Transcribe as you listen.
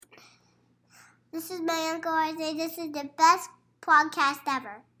This is my Uncle Isaiah. This is the best podcast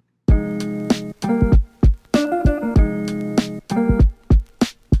ever.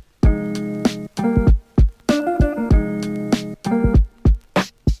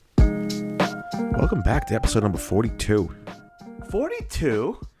 Welcome back to episode number 42.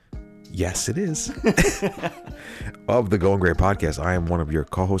 42? Yes, it is. Of the Going Great podcast. I am one of your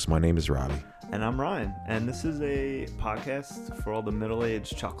co-hosts. My name is Robbie. And I'm Ryan. And this is a podcast for all the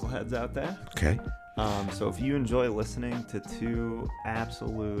middle-aged chuckleheads out there. Okay. So if you enjoy listening to two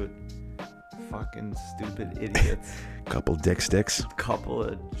absolute fucking stupid idiots, Couple dick sticks. couple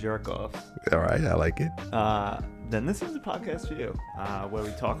of jerk-offs, All right, I like it. then this is a podcast for you, where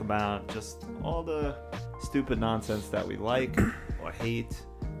we talk about just all the stupid nonsense that we like or hate.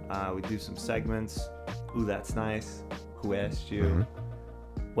 We do some segments. Ooh, that's nice. Who asked you? Mhm.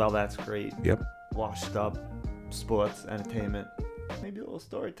 Well, that's great. Yep. Washed up, sports, entertainment, maybe a little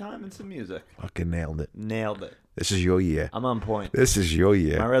story time and some music. Fucking nailed it. Nailed it. This is your year. I'm on point. This is your My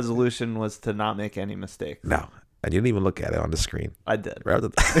year. resolution was to not make any mistakes. No. And you didn't even look at it on the screen. I did. Rather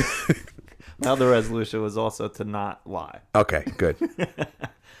My other resolution was also to not lie. Okay, good.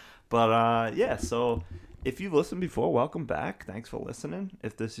 But yeah, so if you've listened before, welcome back. Thanks for listening.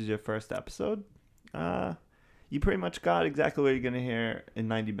 If this is your first episode, you pretty much got exactly what you're going to hear in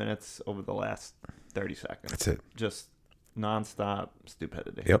 90 minutes over the last 30 seconds. That's it. Just nonstop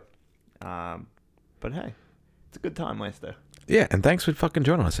stupidity. Yep. But hey, it's a good time waster. Yeah, and thanks for fucking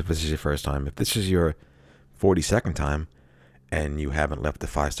joining us if this is your first time. If this is your 42nd time and you haven't left a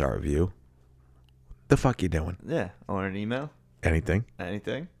 5-star review, the fuck you doing? Yeah, or an email, Anything?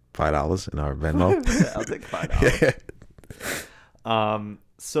 anything. $5 in our Venmo. I'll take $5. Yeah.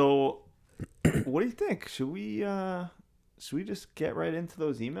 So what do you think? Should we just get right into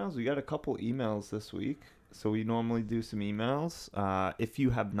those emails? We got a couple emails this week. So we normally do some emails. If you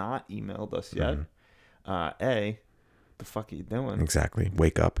have not emailed us yet, A, the fuck are you doing? Exactly.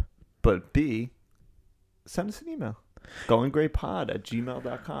 Wake up. But B, send us an email.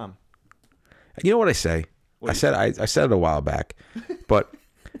 goinggreatpod@gmail.com. You know what I say? I said it a while back, but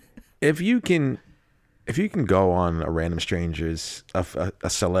if you can go on a random stranger's a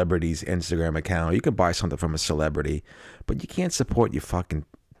celebrity's Instagram account, you can buy something from a celebrity, but you can't support your fucking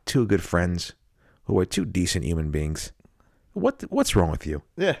two good friends who are two decent human beings. What's wrong with you?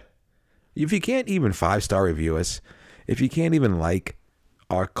 Yeah. If you can't even 5-star review us, if you can't even like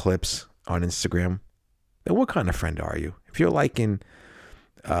our clips on Instagram, then what kind of friend are you? If you're liking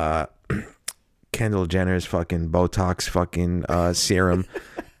Kendall Jenner's fucking Botox fucking serum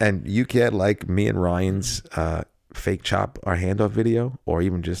and you can't like me and Ryan's fake chop our hand off video or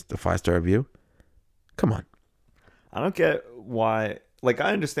even just a 5-star review, come on. I don't get why. Like,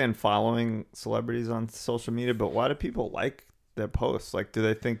 I understand following celebrities on social media, but why do people like their posts? Like, do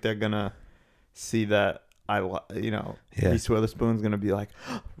they think they're gonna see that Reese Witherspoon's gonna be like,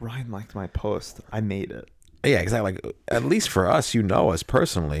 oh, Ryan liked my post, I made it. Yeah, exactly. Like, at least for us, you know us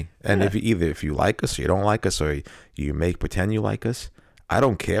personally, and if you like us or you don't like us or you make pretend you like us, I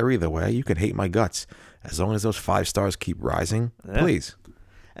don't care either way. You can hate my guts as long as those 5 stars keep rising. Yeah. Please.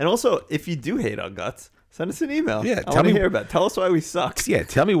 And also, if you do hate our guts, send us an email. Yeah, I want to hear about it. Tell us why we suck. Yeah,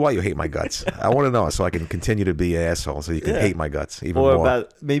 tell me why you hate my guts. I want to know so I can continue to be an asshole so you can hate my guts even Or more.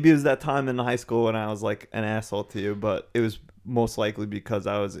 about maybe it was that time in high school when I was like an asshole to you, but it was most likely because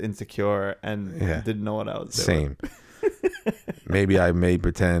I was insecure and didn't know what I was doing. Same. Maybe I made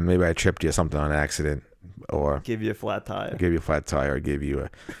pretend. Maybe I tripped you or something on accident, or Give you a flat tire. gave you a flat tire, or gave you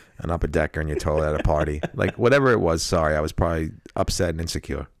an upper decker in your toilet at a party. Like whatever it was. Sorry, I was probably upset and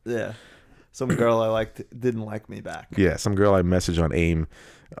insecure. Yeah. Some girl I liked didn't like me back. Yeah, some girl I messaged on AIM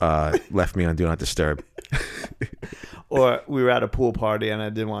left me on Do Not Disturb. Or we were at a pool party and I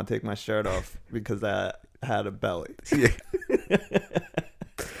didn't want to take my shirt off because I had a belly. Yeah.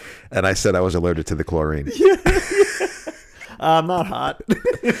 And I said I was allergic to the chlorine. I'm not hot.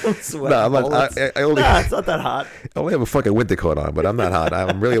 I'm sweating. No, I'm not, bullets. I only, Nah, it's not that hot. I only have a fucking winter coat on, but I'm not hot.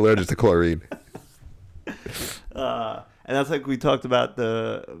 I'm really allergic to chlorine. And that's like we talked about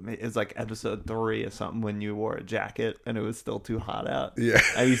it's like episode 3 or something when you wore a jacket and it was still too hot out. Yeah.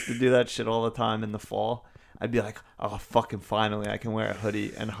 I used to do that shit all the time in the fall. I'd be like, oh, fucking finally I can wear a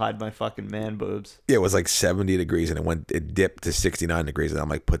hoodie and hide my fucking man boobs. Yeah, it was like 70 degrees and it dipped to 69 degrees and I'm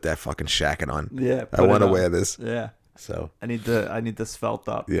like, put that fucking shacket on. Yeah. I want to wear this. Yeah. So I need to svelte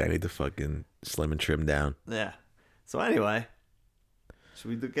up. yeah, I need to fucking slim and trim down. Yeah. So anyway, should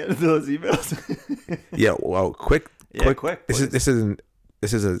we get into those emails? Yeah, well, quick. Quick. This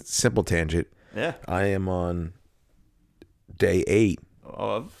is a simple tangent. Yeah. I am on day 8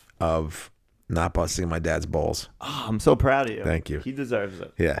 of not busting my dad's balls. Oh, I'm so proud of you. Thank you. He deserves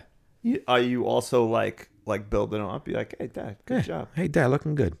it. Yeah. Are you also like building them up? You're like, hey, Dad, good job. Hey, Dad,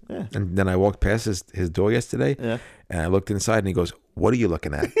 looking good. Yeah. And then I walked past his door yesterday, Yeah. and I looked inside, and he goes, "What are you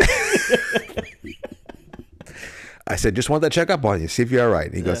looking at?" I said, "Just wanted to check up on you, see if you're all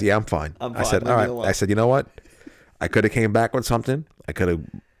right." He goes, "Yeah, I'm fine." I'm I fine, said, leave "All me right." alone. I said, "You know what? I could have came back with something. I could have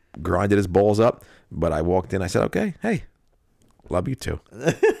grinded his balls up, but I walked in. I said, okay, hey, love you too."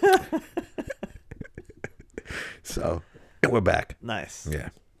 So we're back. Nice. Yeah.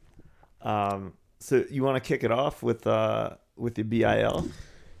 So you want to kick it off with your BIL?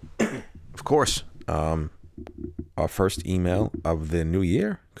 Of course. Our first email of the new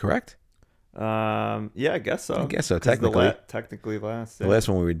year, correct? Yeah, I guess so. I guess so, 'Cause the technically. technically last. The last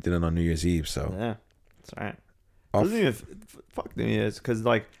one we did it on New Year's Eve, so. Yeah, that's all right. Off- Doesn't even fuck New Year's, because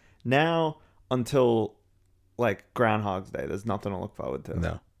like now until like Groundhog's Day, there's nothing to look forward to.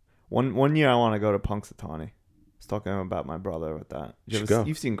 No. One year I want to go to Punxsutawney. I was talking about my brother with that. Should go.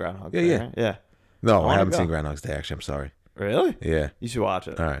 You've seen Groundhog's Yeah, Day, yeah. right? Yeah. No, I wanna haven't go. seen Groundhog's Day, actually. I'm sorry. Really? Yeah. You should watch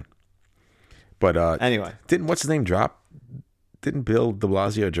it. All right. But Anyway, didn't what's his name drop? Didn't Bill de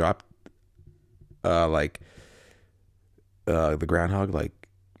Blasio drop the groundhog, like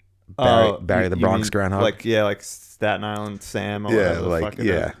Barry the you Bronx mean groundhog? like Staten Island Sam or Yeah, whatever the like, fuck it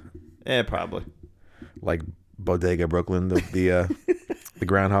yeah. is. Yeah, probably. Like Bodega Brooklyn, the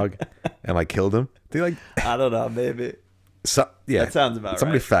groundhog, and like killed him. They like I don't know, maybe. yeah. That sounds about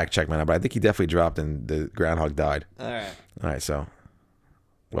Somebody right. fact check man, but I think he definitely dropped and the groundhog died. All right. All right, so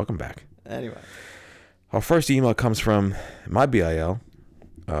welcome back. Anyway. Our first email comes from my BIL,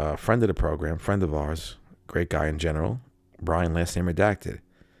 friend of the program, friend of ours, great guy in general, Brian, last name redacted.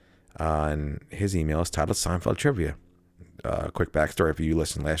 And his email is titled Seinfeld Trivia. Quick backstory if you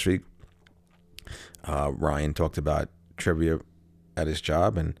listened last week. Ryan talked about trivia at his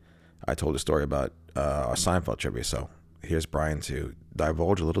job, and I told a story about our Seinfeld trivia. So here's Brian to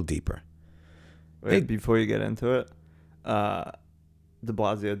divulge a little deeper. Wait, Hey. before you get into it, de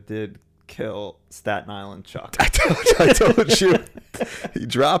Blasio did kill Staten Island Chuck. I told you. He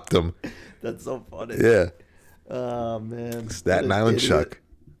dropped him. That's so funny. Yeah. Oh, man. Staten What an Island idiot. Chuck.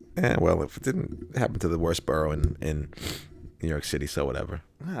 Yeah, well, if it didn't happen to the worst borough in New York City, so whatever.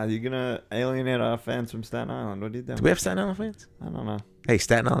 Nah, you're going to alienate our fans from Staten Island. What are you doing? Do we have Staten Island fans? I don't know. Hey,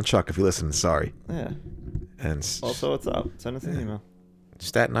 Staten Island Chuck, if you listen, sorry. Yeah. And Also, what's up? Send us an email.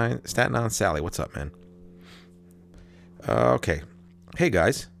 Staten Island Sally, what's up, man? Okay. Hey,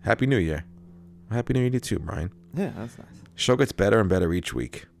 guys. Happy New Year. Happy New Year to you too, Brian. Yeah, that's nice. Show gets better and better each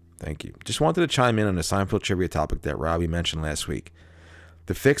week. Thank you. Just wanted to chime in on the Seinfeld trivia topic that Robbie mentioned last week.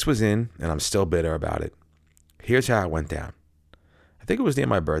 The fix was in, and I'm still bitter about it. Here's how it went down. I think it was near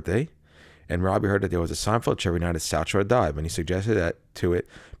my birthday, and Robbie heard that there was a Seinfeld trivia night at South Shore Dive, and he suggested that to it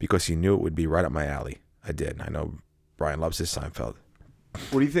because he knew it would be right up my alley. I did. I know Brian loves his Seinfeld.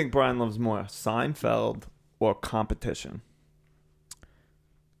 What do you think Brian loves more, Seinfeld or competition?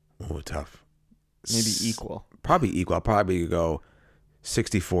 Oh, tough. Maybe equal. Probably equal. I'll probably go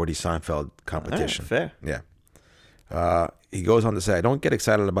 60-40 Seinfeld competition. All right, fair. Yeah. He goes on to say, I don't get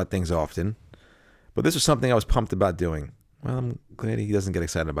excited about things often, but this was something I was pumped about doing. Well, I'm glad he doesn't get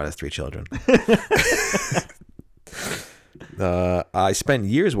excited about his 3 children. I spent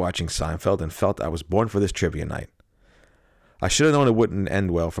years watching Seinfeld and felt I was born for this trivia night. I should have known it wouldn't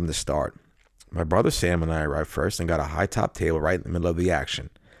end well from the start. My brother Sam and I arrived first and got a high top table right in the middle of the action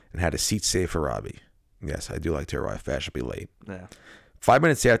and had a seat saved for Robbie. Yes, I do like to arrive fast and be late. Yeah. 5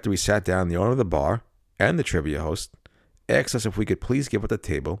 minutes after we sat down, the owner of the bar and the trivia host asked us if we could please give up the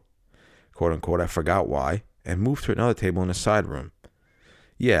table, quote unquote, I forgot why, and move to another table in the side room.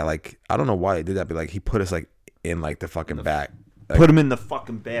 Yeah, like, I don't know why he did that, but like he put us like in like the fucking back. Like, Put him in the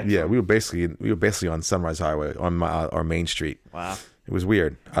fucking back. yeah, we were basically on Sunrise Highway on our main street. Wow. It was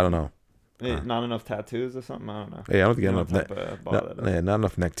weird. I don't know. Not enough tattoos or something? I don't know. Hey, I don't think You know enough what type of bar that is. not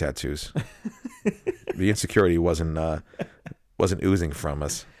enough neck tattoos. The insecurity wasn't oozing from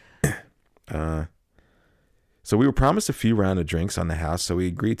us. So we were promised a few rounds of drinks on the house, so we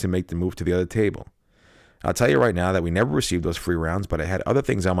agreed to make the move to the other table. I'll tell you right now that we never received those free rounds, but I had other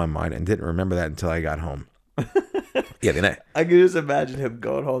things on my mind and didn't remember that until I got home. Yeah, I can just imagine him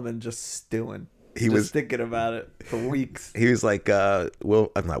going home and just stewing. He Just was- thinking about it for weeks. he was like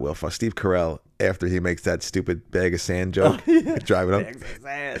Steve Carell after he makes that stupid bag of sand joke driving up.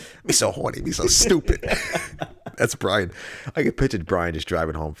 Me so horny, me so stupid. That's Brian. I could picture Brian just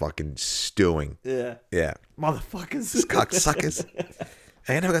driving home fucking stewing. Yeah. Yeah. Motherfuckers. These cocksuckers.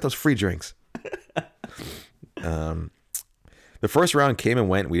 Hey, I never got those free drinks. The first round came and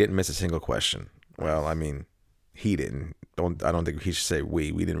went. We didn't miss a single question. Well, I mean, he didn't. I don't think he should say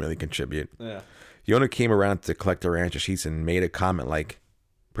we. We didn't really contribute. Yeah. The owner came around to collect our answer sheets and made a comment like,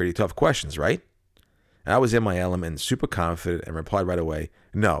 Pretty tough questions, right? And I was in my element, super confident, and replied right away,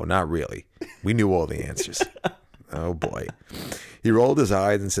 no, not really. We knew all the answers. Oh, boy. He rolled his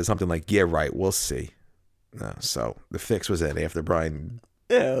eyes and said something like, yeah, right, we'll see. So the fix was in after Brian.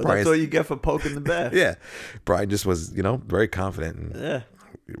 Yeah, that's what you get for poking the bear. Yeah. Brian just was, very confident. And Yeah.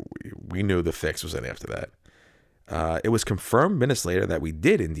 we knew the fix was in after that. It was confirmed minutes later that we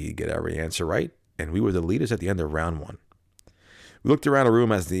did indeed get every answer right, and we were the leaders at the end of round 1. We looked around the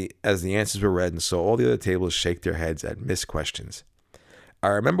room as the answers were read and saw all the other tables shake their heads at missed questions. I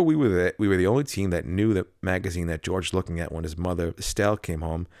remember we were the only team that knew the magazine that George looking at when his mother, Estelle, came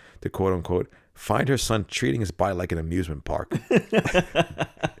home to quote-unquote find her son treating his body like an amusement park.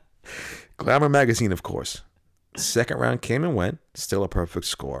 Glamour magazine, of course. Second round came and went, still a perfect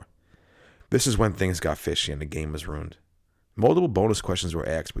score. This is when things got fishy and the game was ruined. Multiple bonus questions were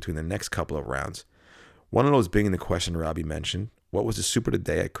asked between the next couple of rounds. One of those being the question Robbie mentioned, what was the soup of the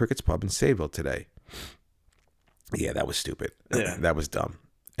day at Crickett's Pub in Sayville today? Yeah, that was stupid. Yeah. That was dumb.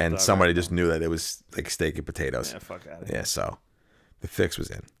 And somebody just knew that it was like steak and potatoes. Yeah, fuck out of here. Yeah, so the fix was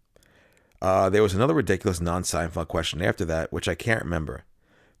in. There was another ridiculous non-Seinfeld question after that, which I can't remember.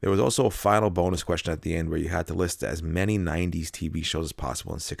 There was also a final bonus question at the end where you had to list as many 90s TV shows as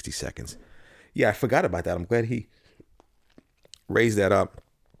possible in 60 seconds. Yeah, I forgot about that. I'm glad he raised that up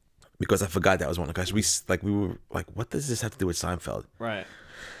because I forgot that was one of the questions. We were like, what does this have to do with Seinfeld? Right.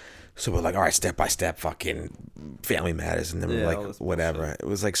 So we're like, all right, step by step, fucking Family Matters, and then we're like, whatever. Bullshit. It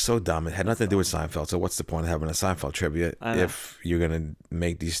was like so dumb. It had nothing to do with Seinfeld. So what's the point of having a Seinfeld trivia if you're gonna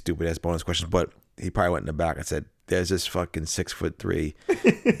make these stupid ass bonus questions? But he probably went in the back and said, "There's this fucking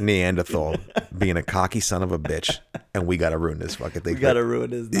 6'3" Neanderthal being a cocky son of a bitch, and we gotta ruin this fucking thing. We gotta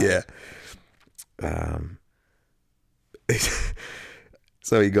ruin his night." Yeah.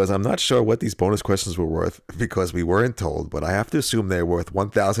 So he goes, I'm not sure what these bonus questions were worth because we weren't told, but I have to assume they're worth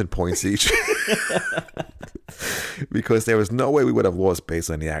 1,000 points each because there was no way we would have lost based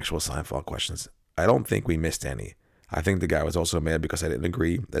on the actual Seinfeld questions. I don't think we missed any. I think the guy was also mad because I didn't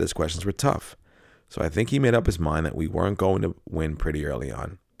agree that his questions were tough. So I think he made up his mind that we weren't going to win pretty early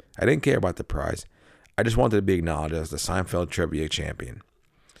on. I didn't care about the prize. I just wanted to be acknowledged as the Seinfeld trivia champion.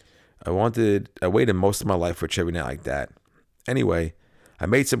 I waited most of my life for trivia night like that. Anyway, I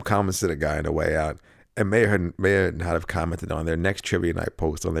made some comments to the guy on the way out, and may or not have commented on their next trivia night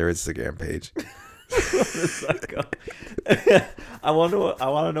post on their Instagram page. I want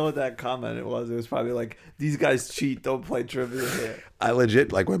to know what that comment it was. It was probably like, "These guys cheat. Don't play trivia here." I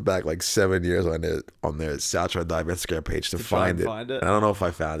legit went back 7 years on their South Shore Dive Instagram page to find it. And I don't know if I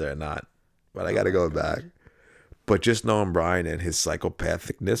found it or not, but I got to go back. But just knowing Brian and his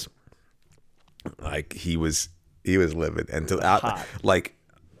psychopathicness, he was livid and let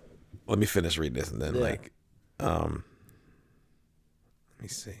me finish reading this and then let me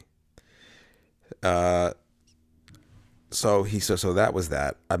see. So he says, so that was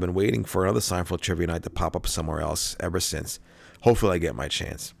that. I've been waiting for another Seinfeld trivia night to pop up somewhere else ever since. Hopefully I get my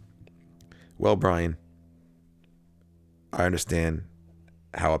chance. Well, Brian, I understand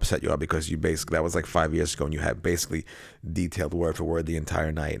how upset you are because that was 5 years ago and you had basically detailed word for word the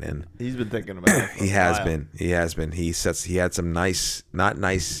entire night. And he's been thinking about it. He has been. He says he had some not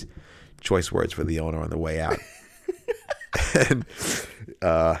nice choice words for the owner on the way out. And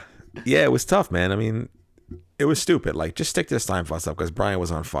yeah, it was tough, man. I mean, it was stupid. Just stick to the Seinfeld stuff because Brian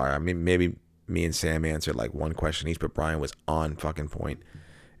was on fire. I mean, maybe me and Sam answered one question each, but Brian was on fucking point.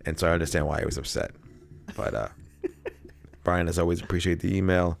 And so I understand why he was upset. But Brian, as always, appreciate the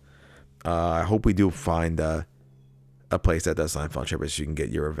email. I hope we do find a place that does Seinfeld trivia so you can get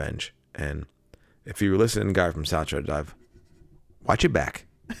your revenge. And if you're listening, guy from South Shore Dive, watch your back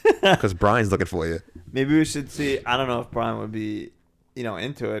because Brian's looking for you. Maybe we should see. I don't know if Brian would be,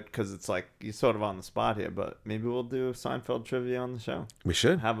 into it because it's you're sort of on the spot here. But maybe we'll do Seinfeld trivia on the show. We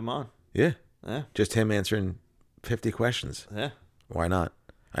should have him on. Yeah. Yeah. Just him answering 50 questions. Yeah. Why not?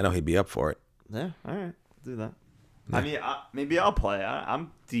 I know he'd be up for it. Yeah. All right. Do that. Yeah. I mean, maybe I'll play.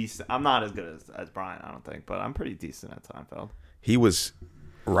 I'm decent. I'm not as good as Brian, I don't think, but I'm pretty decent at Seinfeld. He was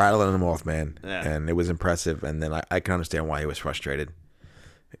rattling them off, man. Yeah. And it was impressive. And then I can understand why he was frustrated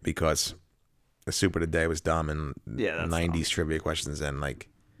because the soup of the day was dumb and 90s dumb. Trivia questions and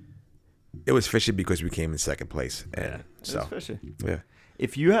it was fishy because we came in second place. And it was fishy. Yeah.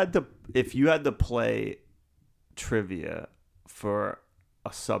 If you had to play trivia for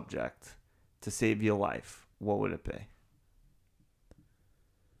a subject to save your life, what would it be?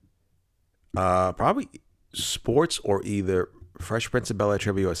 Probably sports or either Fresh Prince of Bel-Air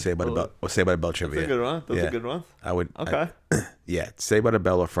trivia or Saved by the Bell trivia. That's a good one. That's a good one. I would. Okay. Saved by the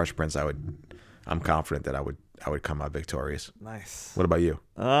Bell or Fresh Prince. I'm confident that would come out victorious. Nice. What about you?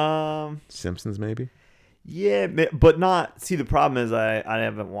 Um, Simpsons, maybe? yeah, but not. See, the problem is I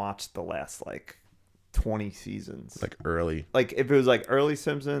haven't watched the last like 20 seasons. Like early Like if it was like early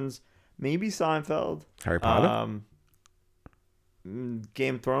Simpsons, maybe Seinfeld. Harry Potter?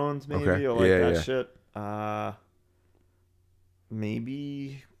 Game of Thrones, maybe, Okay. or like Yeah, that yeah. shit.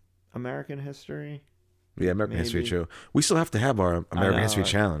 Maybe American History. Yeah, American History maybe. too. We still have to have our American know, History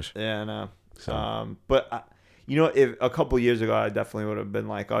right? Challenge. Yeah, I know. So But you know, if a couple years ago, I definitely would have been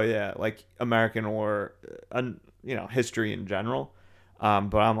like, oh yeah, like American or you know, history in general.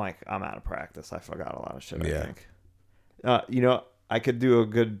 But I'm like, I'm out of practice. I forgot a lot of shit. Yeah. I think. You know, I could do a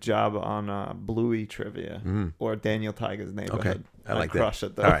good job on Bluey trivia or Daniel Tiger's Neighborhood. Okay. I like that. crush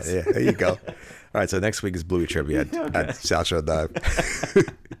at those. All right, yeah, there you go. All right, so next week is Bluey Trivia at South Shore Dive.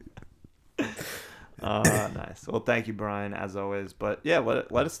 Nice. Well, thank you, Brian, as always. But yeah,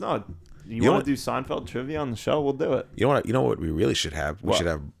 let us know. You know want what? to do Seinfeld trivia on the show? We'll do it. You know what we really should have? We What? should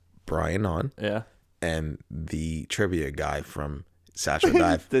have Brian on Yeah. and the trivia guy from South Shore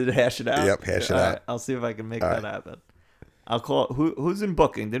Dive. Uh, Did it hash it out? Yep, hash it All out. right, I'll see if I can make All that right. happen. I'll call. Who's in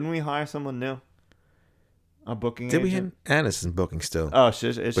booking? Didn't we hire someone new? A booking Did we? agent? Anna's in booking still. Oh, is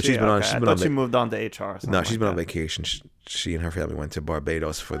But she? she's been on- Okay. she's I been thought on she vac- moved on to HR. Or something No, she's like been on that. vacation. She and her family went to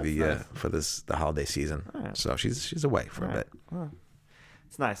Barbados for nice. for the holiday season. Alright. So she's away for a Alright. bit. Well,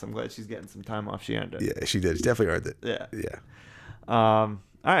 it's nice. I'm glad she's getting some time off. She earned it. Yeah, she did. She definitely earned it. Yeah. Yeah. All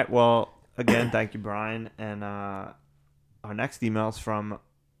right. Well, again, thank you, Brian. And our next email is from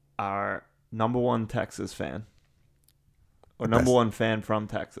our number one Texas fan, or number Best. one fan from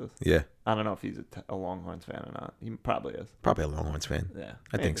Texas. Yeah. I don't know if he's a Longhorns fan or not. He probably is. Probably a Longhorns fan. Yeah,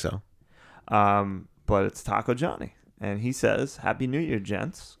 I think so. But it's Taco Johnny, and he says, "Happy New Year,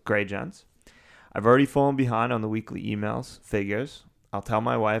 gents, gray gents. I've already fallen behind on the weekly emails. Figures. I'll tell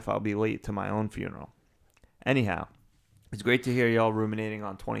my wife I'll be late to my own funeral. Anyhow, it's great to hear y'all ruminating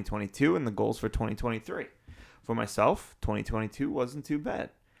on 2022 and the goals for 2023. For myself, 2022 wasn't too bad.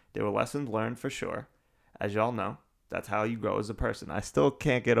 There were lessons learned for sure. As y'all know, that's how you grow as a person. I still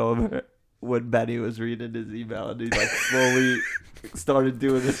can't get over when Benny was reading his email and he like slowly started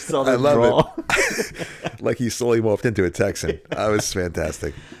doing this southern I love drawl. Like he slowly morphed into a Texan. That was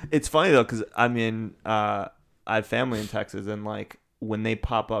fantastic. It's funny though, because I mean, I have family in Texas, and like when they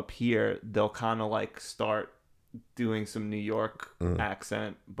pop up here, they'll kind of like start doing some New York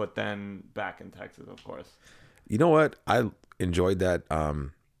accent, but then back in Texas, of course. You know what? I enjoyed that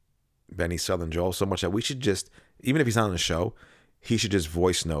Benny Southern Joel so much that we should just, even if he's not on the show, he should just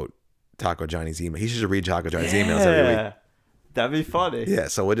voice note Taco Johnny's email. He should just read Taco Johnny's emails every week. That'd be funny. Yeah,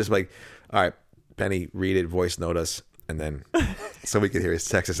 so we're just like, all right, Benny, read it, voice note us, and then so we can hear his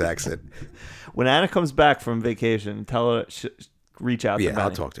Texas accent. When Anna comes back from vacation, tell her reach out to Yeah, Benny.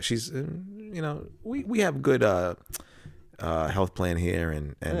 I'll talk to her. She's, you know, we have good health plan here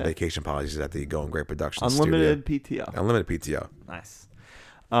and vacation policies at the Going Great Productions Unlimited studio. PTO. Unlimited PTO. Nice.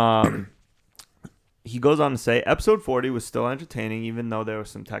 He goes on to say, episode 40 was still entertaining, even though there were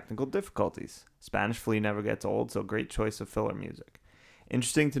some technical difficulties. Spanish Flea never gets old, so great choice of filler music.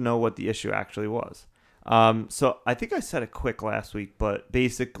 Interesting to know what the issue actually was. So I think I said it quick last week, but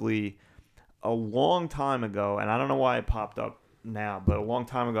basically a long time ago, and I don't know why it popped up now, but a long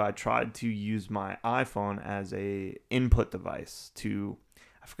time ago, I tried to use my iPhone as a input device to,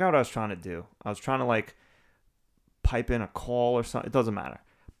 I forgot what I was trying to do. I was trying to like pipe in a call or something. It doesn't matter.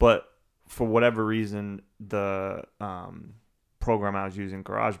 But for whatever reason, the program I was using,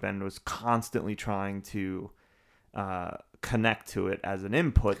 GarageBand, was constantly trying to connect to it as an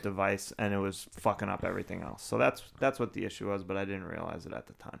input device, and it was fucking up everything else. So that's what the issue was, but I didn't realize it at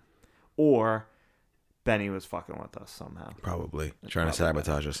the time. Or Benny was fucking with us somehow. Probably. Trying to Probably.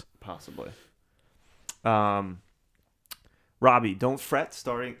 sabotage us. Possibly. Robbie, don't fret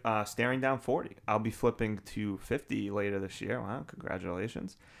staring down 40. I'll be flipping to 50 later this year. Wow,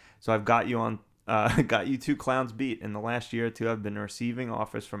 congratulations. So I've got you on got you two clowns beat. In the last year or two, I've been receiving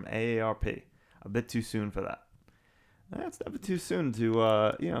offers from AARP. A bit too soon for that. That's never too soon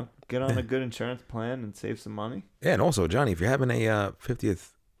to get on a good insurance plan and save some money. Yeah, and also, Johnny, if you're having a 50th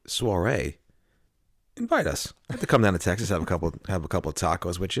soiree, invite us. I'd like to come down to Texas, have a couple of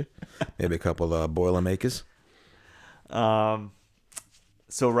tacos with you, maybe a couple of Boilermakers. So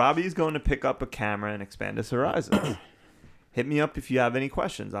Robbie's going to pick up a camera and expand his horizons. Hit me up if you have any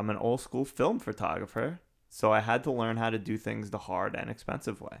questions. I'm an old school film photographer, so I had to learn how to do things the hard and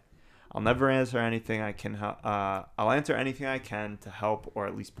expensive way. I'll never answer anything I can. I'll answer anything I can to help or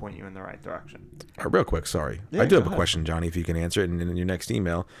at least point you in the right direction. Real quick, sorry. Yeah, I do go have a ahead. question, Johnny, if you can answer it in your next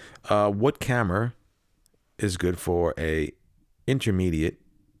email. What camera is good for a intermediate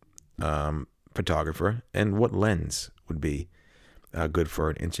photographer and what lens would be good for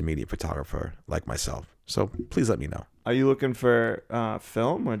an intermediate photographer like myself. So please let me know. Are you looking for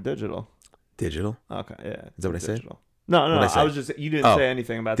film or digital? Digital? Okay, yeah. Is that what I said? Digital. No. What'd I say? I was just, you didn't say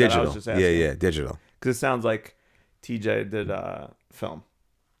anything about Digital. that. I was just asking. Yeah, digital. Because it sounds like TJ did film.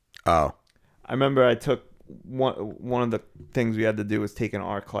 Oh, I remember I took one of the things we had to do was take an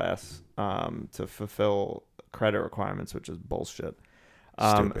art class to fulfill credit requirements, which is bullshit.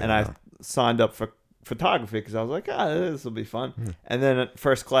 Stupid, and I huh? signed up for photography because I was like, this will be fun. And then at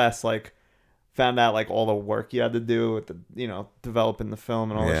first class, like, found out like all the work you had to do with the, developing the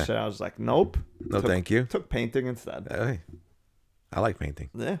film and all Yeah. this shit. I was like, nope. no, thank you. Took painting instead. Hey, I like painting.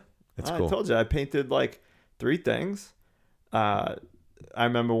 Yeah. That's I cool. told you I painted like 3 things. I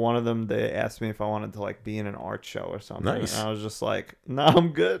remember one of them, they asked me if I wanted to like be in an art show or something. Nice. And I was just like, no, I'm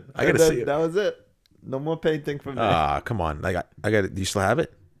good. I gotta And then see it. That was it. No more painting for me. Come on. Like I got it. Do you still have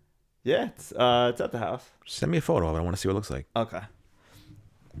it? Yeah, it's at the house. Send me a photo of it. I want to see what it looks like. Okay.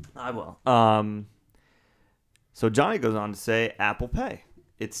 I will. So Johnny goes on to say Apple Pay.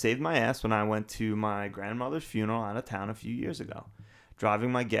 It saved my ass when I went to my grandmother's funeral out of town a few years ago.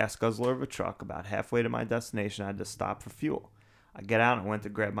 Driving my gas guzzler of a truck about halfway to my destination, I had to stop for fuel. I get out and went to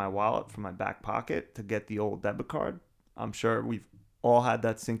grab my wallet from my back pocket to get the old debit card. I'm sure we've all had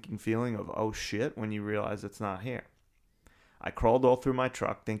that sinking feeling of, oh shit, when you realize it's not here. I crawled all through my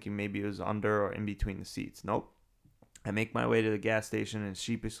truck thinking maybe it was under or in between the seats. Nope. I make my way to the gas station and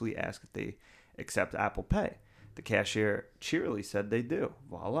sheepishly ask if they accept Apple Pay. The cashier cheerily said they do.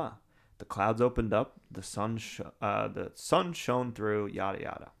 Voila. The clouds opened up, the sun shone through, yada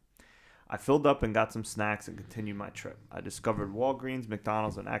yada. I filled up and got some snacks and continued my trip. I discovered Walgreens,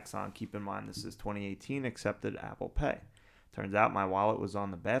 McDonald's, and Exxon. Keep in mind this is 2018, accepted Apple Pay. Turns out my wallet was on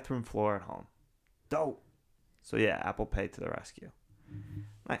the bathroom floor at home. Dope. So yeah, Apple Pay to the rescue.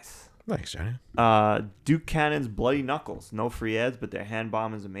 Nice. Thanks, Johnny. Duke Cannon's Bloody Knuckles. No free ads, but their hand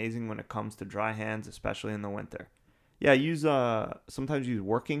balm is amazing when it comes to dry hands, especially in the winter. Yeah, sometimes use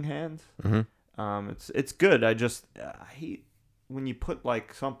working hands. Mm-hmm. It's good. I hate when you put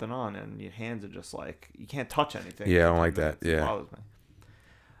like something on and your hands are just like you can't touch anything. Yeah, I don't for like 10 that. minutes. It Yeah. bothers me.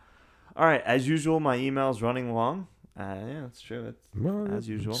 All right, as usual, my email's running long. Yeah, that's true. It's Well, as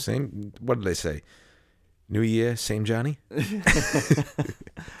usual. Same. What did they say? New year, same Johnny.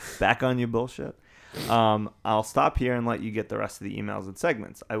 Back on your bullshit. I'll stop here and let you get the rest of the emails and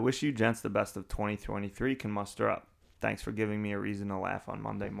segments. I wish you gents the best of 2023 can muster up. Thanks for giving me a reason to laugh on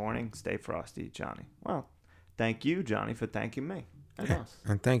Monday morning. Stay frosty, Johnny. Well, thank you, Johnny, for thanking me. And us.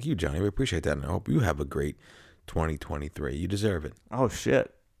 And thank you, Johnny. We appreciate that, and I hope you have a great 2023. You deserve it. Oh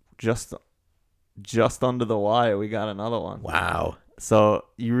shit! Just under the wire, we got another one. Wow. So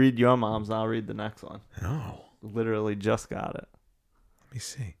you read your mom's, and I'll read the next one. Oh, Literally just got it. let me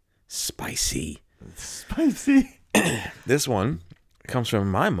see. Spicy. Spicy. This one comes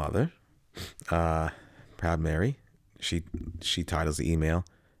from my mother, Proud Mary. She titles the email,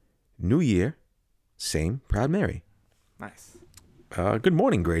 New Year, same Proud Mary. Nice. Good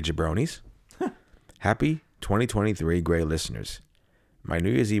morning, Gray Jabronis. Happy 2023, Gray listeners. My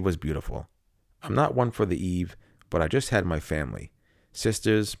New Year's Eve was beautiful. I'm not one for the eve, but I just had my family.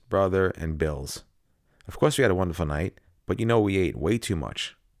 Sisters, brother, and Bills. Of course, we had a wonderful night, but we ate way too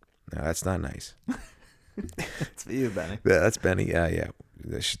much. Now, that's not nice. It's for you, Benny. Yeah, that's Benny. Yeah.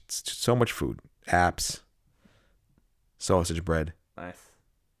 There's so much food. Apps, sausage bread, Nice.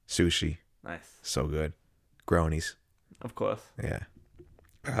 sushi. Nice. So good. Gronies. Of course.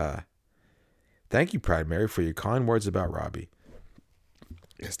 Yeah. Thank you, Pride Mary, for your kind words about Robbie.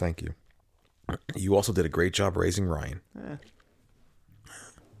 Yes, thank you. You also did a great job raising Ryan.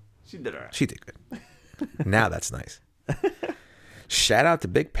 She did all right. She did good. Now that's nice. Shout out to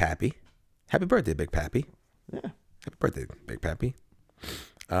Big Pappy. Happy birthday, Big Pappy. Yeah. Happy birthday, Big Pappy.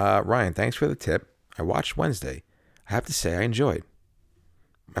 Ryan, thanks for the tip. I watched Wednesday. I have to say I enjoyed.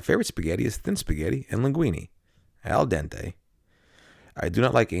 My favorite spaghetti is thin spaghetti and linguine. Al dente. I do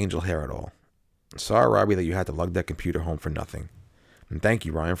not like angel hair at all. Sorry, Robbie, that you had to lug that computer home for nothing. And thank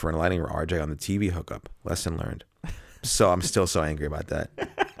you, Ryan, for enlightening RJ on the TV hookup. Lesson learned. So I'm still so angry about that.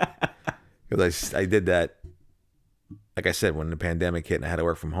 Because I did that, like I said, when the pandemic hit and I had to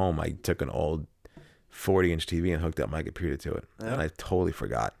work from home, I took an old 40-inch TV and hooked up my computer to it. Yeah. And I totally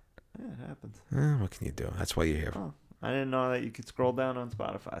forgot. Yeah, it happens. What can you do? That's why you're here. Oh, I didn't know that you could scroll down on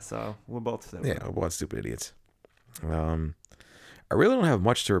Spotify, so we're both stupid. Yeah, what stupid idiots. I really don't have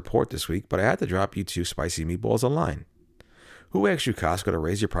much to report this week, but I had to drop you 2 spicy meatballs online. Who asked you, Costco, to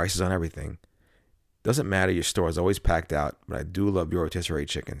raise your prices on everything? Doesn't matter, your store is always packed out, but I do love your rotisserie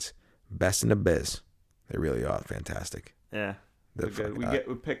chickens. Best in the biz. They really are fantastic. Yeah. They're They're good. fucking-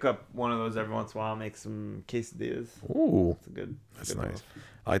 We pick up one of those every once in a while. Make some quesadillas. Ooh, It's a good. that's good nice.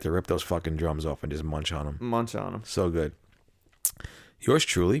 I like to rip those fucking drums off and just munch on them. Munch on them. So good. Yours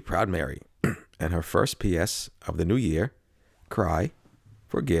truly, Proud Mary, and her first PS of the new year: cry,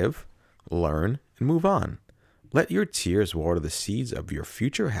 forgive, learn, and move on. Let your tears water the seeds of your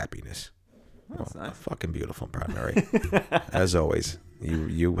future happiness. That's nice. Fucking beautiful, Proud Mary. As always,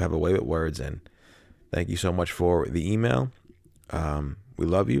 you have a way with words, and thank you so much for the email. We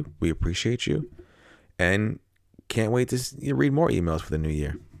love you. We appreciate you, and can't wait to read more emails for the new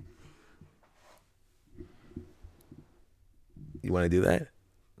year. You want to do that?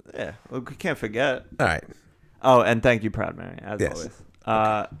 Yeah. Look, we can't forget. All right. Oh, and thank you, Proud Mary, as Yes.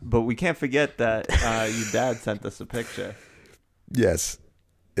 always. But we can't forget that your dad sent us a picture. Yes.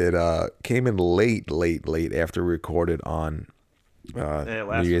 It came in late after we recorded on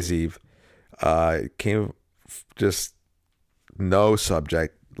last New Year's Eve. It came just no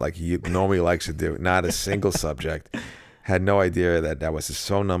subject like he normally likes to do. Not a single subject. Had no idea that was his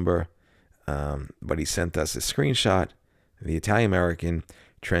phone number. But he sent us a screenshot, the Italian American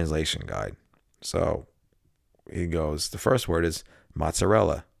translation guide. So he goes, the first word is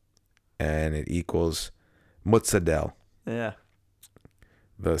mozzarella, and it equals mozzarella. Yeah.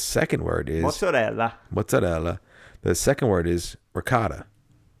 The second word is Mozzarella. mozzarella. The second word is ricotta,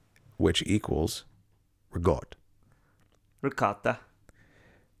 which equals ricotta. Ricotta.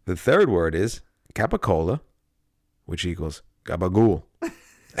 The third word is capicola, which equals gabagool.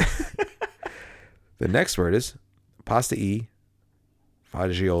 The next word is pasta e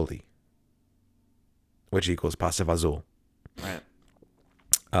fagioli, which equals pasta fagioli. Right.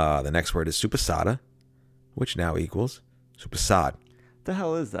 The next word is supasada, which now equals supasad. The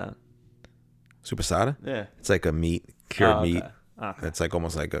hell is that? Supasada? Yeah. It's like a meat, cured Oh, okay. meat. Okay. It's like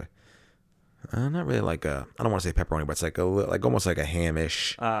almost like a, not really like a, I don't want to say pepperoni, but it's like almost like a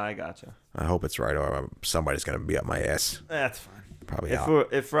ham-ish. I gotcha. I hope it's right, or somebody's gonna be up my ass. That's fine. Probably If out.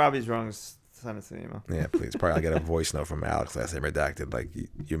 if Robbie's wrong, send us an email. Yeah, please. Probably I'll get a voice note from Alex last name redacted. Like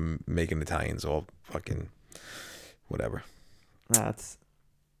you're making Italians all fucking whatever. That's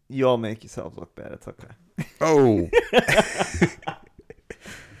you all make yourselves look bad. It's okay. Oh,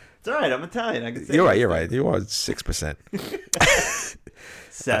 It's all right. I'm Italian. I can say you're right. those You're things. right. You are 6%.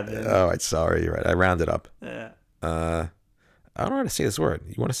 7. Oh, right. Sorry. You're right. I rounded up. Yeah. I don't know how to say this word.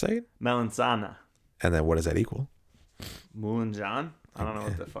 You want to say it? Melanzana. And then what does that equal? Moulin John. I don't know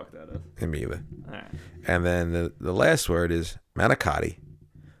what the fuck that is. Me either. All right. And then the last word is manicotti,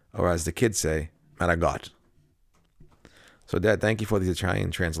 or as the kids say, manigot. So, Dad, thank you for these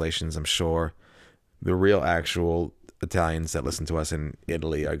Italian translations. I'm sure the real actual Italians that listen to us in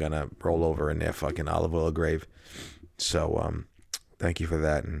Italy are going to roll over in their fucking olive oil grave. So, thank you for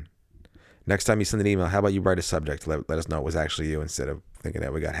that. And next time you send an email, how about you write a subject to let us know it was actually you instead of thinking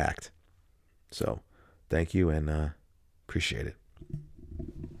that we got hacked. So, thank you and appreciate it.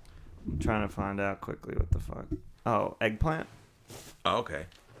 I'm trying to find out quickly what the fuck. Oh, eggplant. Oh, okay.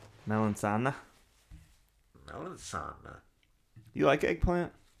 Melanzana. Melanzana. You like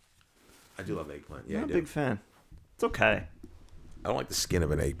eggplant? I do love eggplant. I'm not a big fan. It's okay. I don't like the skin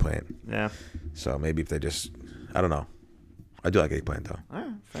of an eggplant. Yeah. So maybe if they just, I don't know. I do like eggplant though. All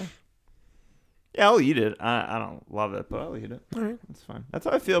right. Fair. Yeah, I'll eat it. I don't love it, but I'll eat it. All right. That's fine. That's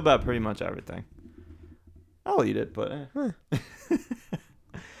how I feel about pretty much everything. I'll eat it, but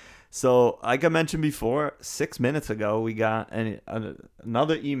So, like I mentioned before, 6 minutes ago, we got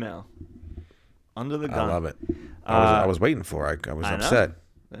another email. Under the gun. I love it. I was waiting for it. I was I know. upset.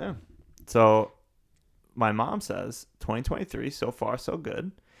 Yeah. So, my mom says, 2023, so far, so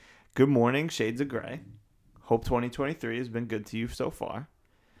good. Good morning, Shades of Gray. Hope 2023 has been good to you so far.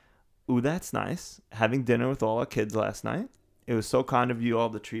 Ooh, that's nice. Having dinner with all our kids last night. It was so kind of you all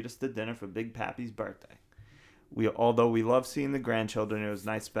to treat us to dinner for Big Pappy's birthday. Although we love seeing the grandchildren, it was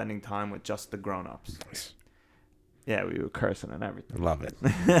nice spending time with just the grown-ups. Nice. Yeah, we were cursing and I everything. love it.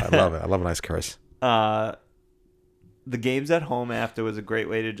 I love it. I love a nice curse. The games at home after was a great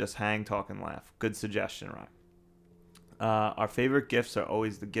way to just hang, talk, and laugh. Good suggestion, Rock. Our favorite gifts are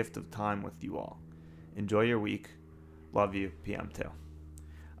always the gift of time with you all. Enjoy your week. Love you, PM2.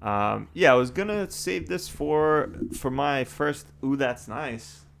 Yeah, I was gonna save this for my first. Ooh, that's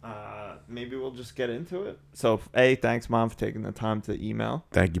nice. Maybe we'll just get into it. So, thanks, Mom, for taking the time to email.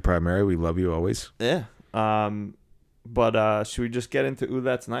 Thank you, Primary. We love you always. Yeah. But should we just get into Ooh,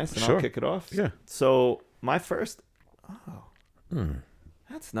 that's nice, and Sure. I'll kick it off? Yeah. So my first.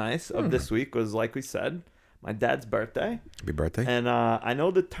 That's nice. Of this week was, like we said, my dad's birthday. Happy birthday. And I know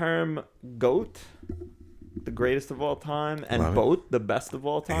the term GOAT, the greatest of all time, and Love it. BOAT, the best of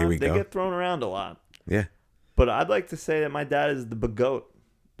all time, Here we they go. get thrown around a lot. Yeah. But I'd like to say that my dad is the GOAT,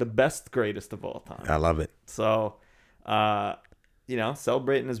 the best, greatest of all time. I love it. So,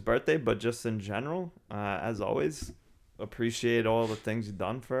 celebrating his birthday, but just in general, as always, appreciate all the things you've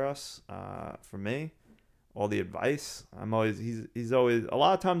done for us, for me, all the advice. He's always, a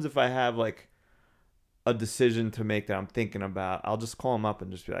lot of times if I have like a decision to make that I'm thinking about, I'll just call him up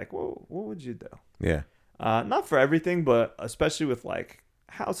and just be like, "Whoa, what would you do?" Yeah. Not for everything, but especially with like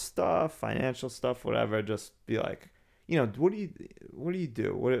house stuff, financial stuff, whatever. Just be like, what do you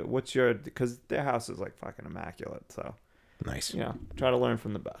do? What's your? Because their house is like fucking immaculate. So Nice. try to learn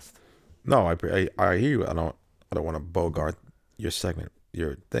from the best. No, I hear you. I don't want to bogart your segment,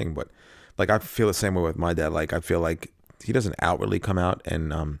 your thing, but like I feel the same way with my dad. Like I feel like he doesn't outwardly come out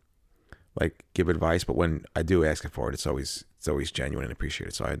and like give advice, but when I do ask for it, it's always genuine and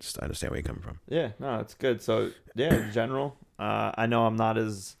appreciated. So I understand where you're coming from. Yeah, no, it's good. So yeah, in general, I know I'm not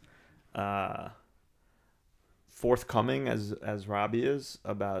as forthcoming as Robbie is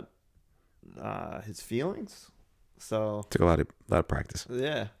about his feelings. So Took a lot of practice.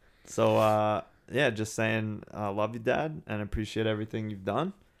 yeah. So just saying, love you, Dad, and appreciate everything you've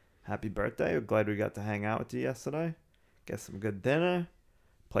done. Happy birthday! We're glad we got to hang out with you yesterday. Get some good dinner.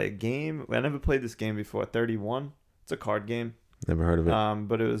 Play a game. I never played this game before. 31. It's a card game. Never heard of it.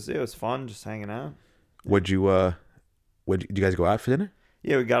 But it was fun just hanging out. Did you guys go out for dinner?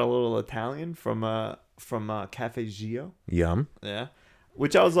 Yeah, we got a little Italian from Cafe Gio. Yum. Yeah,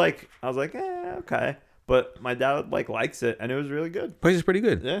 which I was like, okay, but my dad likes it, and it was really good. Place is pretty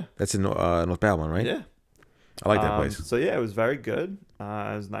good. Yeah, That's in North Babylon, right? yeah. I like that place. So yeah, it was very good. It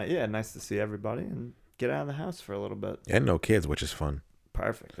was nice. Yeah, nice to see everybody and get out of the house for a little bit. And no kids, which is fun.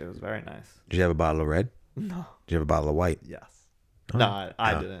 Perfect. It was very nice. Did you have a bottle of red? No. Did you have a bottle of white? Yes. Oh. No,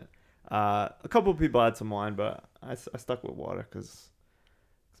 I Oh. didn't. A couple of people had some wine, but I stuck with water because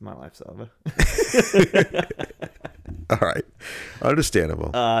my life's over. All right,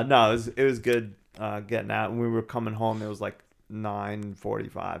 understandable. No, it was good getting out. When we were coming home, it was like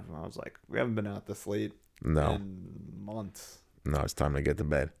 9:45, and I was like, we haven't been out this late No, in months. no, it's time to get to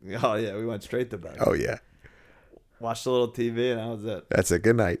bed. Oh yeah, we went straight to bed. Oh yeah, Watched a little TV, and that was it. that's a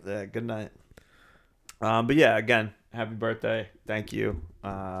good night. Yeah, good night. But yeah, again, happy birthday. Thank you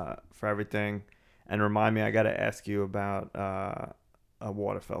for everything. And remind me, I got to ask you about a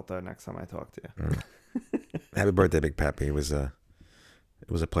water filter next time I talk to you. Happy birthday, Big Pappy. It was a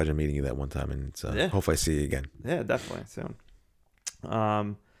pleasure meeting you that one time, and Yeah. hopefully I see you again. Yeah, definitely soon.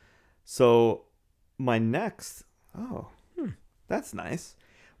 So my next, that's nice,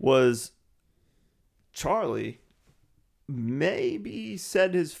 was Charlie maybe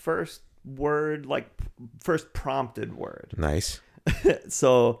said his first word, like first prompted word. Nice.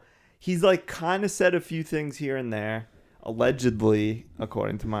 So he's like kind of said a few things here and there, allegedly,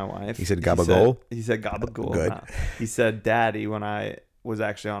 according to my wife. He said gabagool? He said gabagool. Good. No. He said daddy when I was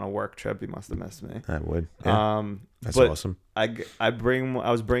actually on a work trip. He must have missed me. I would. Yeah. That's but awesome. I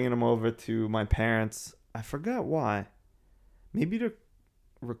was bringing him over to my parents. I forgot why. Maybe to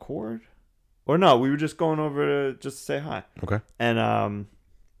record, or no, we were just going over to just say hi. Okay. And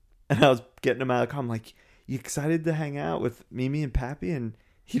I was getting him out of the car. I'm like, you excited to hang out with Mimi and Pappy? And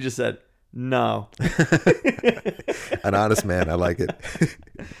he just said, no. An honest man. I like it.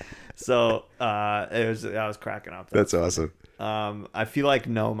 So I was cracking up. That's awesome. I feel like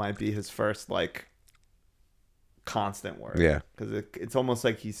no might be his first like constant word. Yeah. Because it's almost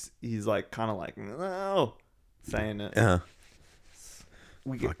like he's like kind of like no saying it. Uh-huh.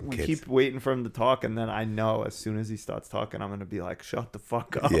 We Fucking kids. keep waiting for him to talk, and then I know as soon as he starts talking, I'm gonna be like, shut the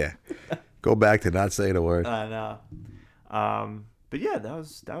fuck up. Yeah. Go back to not saying a word. I know. But yeah,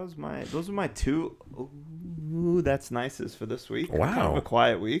 those were my two. Ooh, that's nicest for this week. Wow. Kind of a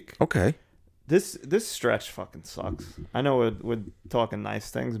quiet week. Okay. This stretch fucking sucks. I know we're talking nice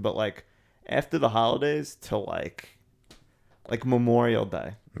things, but like after the holidays till like Memorial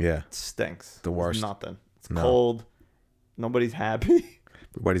Day, Yeah. it stinks. The worst. It's nothing. It's No. cold. Nobody's happy.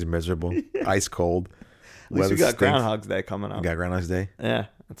 Everybody's miserable. Ice cold. At least we Weather got stinks. Groundhog's Day coming up. You got Groundhog's Day? Yeah,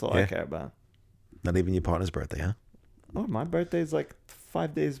 that's all I Yeah. care about. Not even your partner's birthday, huh? Oh, my birthday's like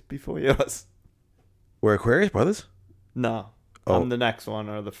 5 days before yours. We're Aquarius brothers? No, Oh. I'm the next one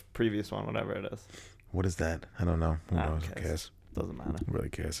or the previous one, whatever it is. What is that? I don't know. Who Ah, knows? who Who cares? cares? Doesn't matter. Who really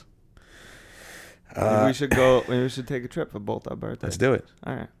cares? Maybe we should go. Maybe we should take a trip for both our birthdays. Let's do it.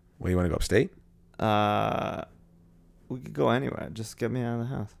 All right. Where you want to go upstate? We could go anywhere. Just get me out of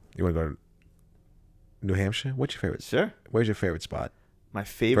the house. You want to go to New Hampshire? What's your favorite? Sure. Where's your favorite spot? My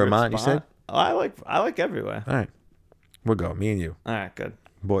favorite Vermont, you spot? said? Oh, I like everywhere. All right. We'll go. Me and you. All right, good.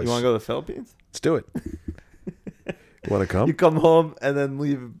 Boys. You want to go to the Philippines? Let's do it. Want to come? You come home and then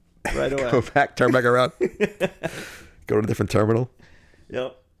leave right away. Go back, turn back around, go to a different terminal.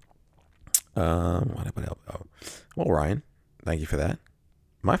 Yep. What else? Oh. Well, Ryan, thank you for that.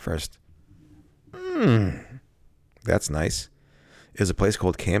 My first. That's nice. Is a place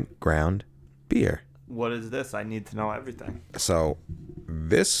called Campground Beer. What is this? I need to know everything. So,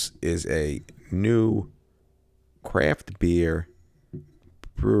 this is a new craft beer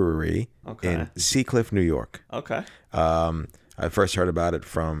brewery in Seacliff, New York. Okay. I first heard about it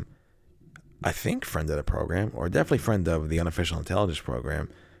from, I think, friend of the program, or definitely friend of the Unofficial Intelligence program,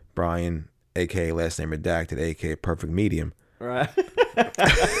 Brian, a.k.a. last name redacted, a.k.a. Perfect Medium. Right.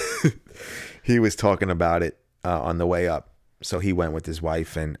 He was talking about it on the way up. So he went with his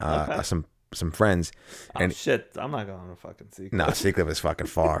wife and some friends. And shit. I'm not going to fucking Seacliff. No, Seacliff is fucking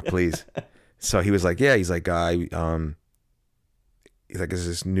far, please. So he was like, yeah, he's like, there's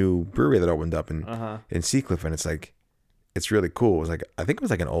this new brewery that opened up in Seacliff, and it's like, it's really cool. It was like, I think it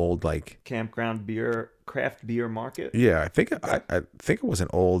was like an old like Campground Beer, craft beer market. Yeah, I think it was an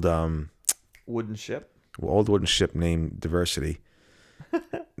old wooden ship. Old wooden ship named Diversity.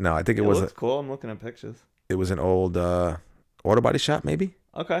 No, I think it was. Looks cool. I'm looking at pictures. It was an old auto body shop, maybe.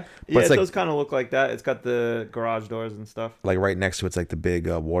 Okay. But Yeah, it's it like, does kind of look like that. It's got the garage doors and stuff. like right next to it's like the big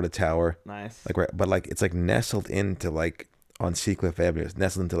water tower. Nice. Like right, but like it's like nestled into like on Seacliff Avenue. It's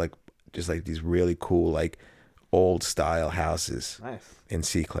nestled into like just like these really cool like old style houses. Nice. In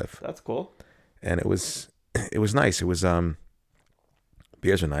Seacliff. That's cool. And it was nice. It was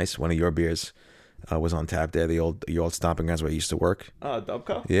beers are nice. One of your beers was on tap there. The old stomping grounds where I used to work. Oh,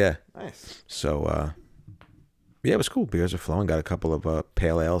 Dubco? Yeah. Nice. So yeah, it was cool. Beers are flowing. Got a couple of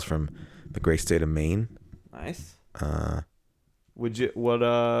pale ales from the great state of Maine. Nice. Do you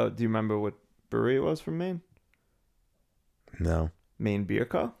remember what brewery it was from Maine? No. Maine Beer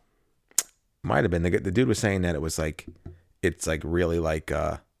Co. Might have been. The dude was saying that it was like, it's like really like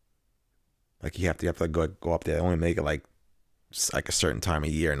you have to like go up there. They only make it like a certain time of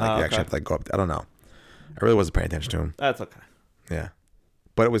year, and like you actually have to like go up. I don't know. I really wasn't paying attention to him. That's okay. Yeah,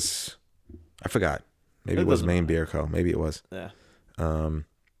 but it was. I forgot. Maybe it was Maine Beer Co. Maybe it was. Yeah.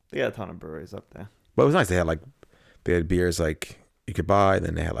 They got a ton of breweries up there. But it was nice. They had beers like you could buy.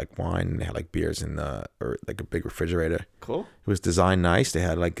 Then they had like wine. And they had like beers in or like a big refrigerator. Cool. It was designed nice. They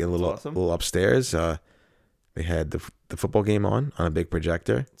had like a little upstairs. They had the football game on a big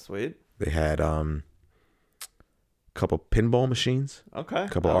projector. Sweet. They had a couple pinball machines. Okay. A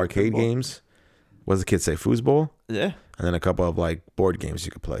couple arcade games. What does the kids say? Foosball? Yeah. And then a couple of like board games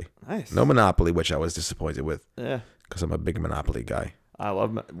you could play. Nice. No Monopoly, which I was disappointed with. Yeah. Because I'm a big Monopoly guy. I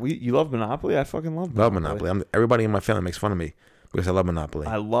love you love Monopoly? I fucking love Monopoly. Love Monopoly. Everybody in my family makes fun of me because I love Monopoly.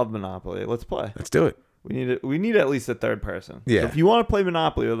 I love Monopoly. Let's play. Let's do it. We need at least a third person. Yeah. So if you want to play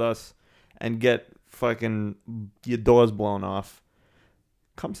Monopoly with us and get fucking your doors blown off,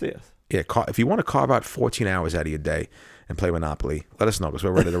 come see us. Yeah, if you want to carve out 14 hours out of your day and play Monopoly, let us know because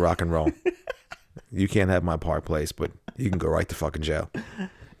we're ready to rock and roll. You can't have my Park Place, but you can go right to fucking jail.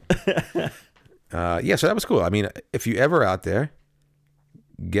 Yeah, so that was cool. I mean, if you ever out there,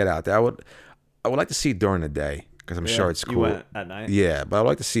 get out there. I would like to see it during the day because I'm sure it's cool. You went at night? Yeah, but I'd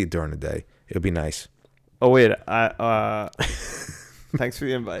like to see it during the day. It would be nice. Oh wait, thanks for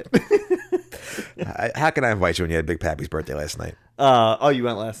the invite. How can I invite you when you had Big Pappy's birthday last night? Oh, you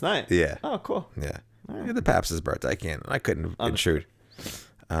went last night? Yeah. Oh, cool. Yeah. Right. The Paps' birthday. I couldn't intrude.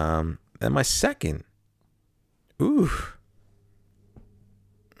 And my second. Ooh.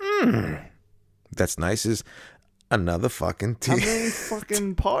 That's nice. Is another fucking team. How many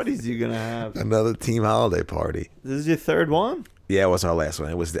fucking parties you gonna have? Another team holiday party. This is your third one? Yeah, it was our last one.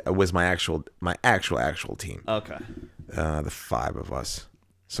 It was my actual team. Okay. The five of us.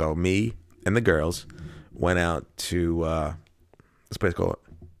 So me and the girls went out to this place called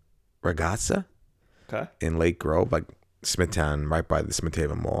Ragazza. Okay. In Lake Grove, like Smithtown, right by the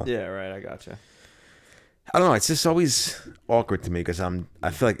Smithhaven Mall. Yeah, right. I gotcha. I don't know. It's just always awkward to me because I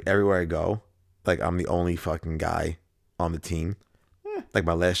feel like everywhere I go, like I'm the only fucking guy on the team. Like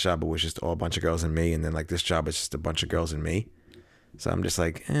my last job, it was just all a bunch of girls and me, and then like this job is just a bunch of girls and me. So I'm just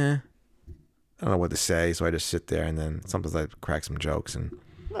like, I don't know what to say. So I just sit there, and then sometimes I crack some jokes and.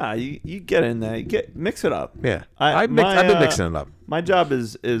 Nah, you get in there. Mix it up. Yeah, I've been mixing it up. My job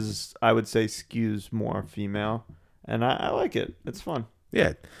is I would say skews more female, and I like it. It's fun.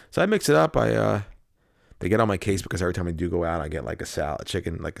 Yeah, so I mix it up. They get on my case because every time I do go out, I get like a salad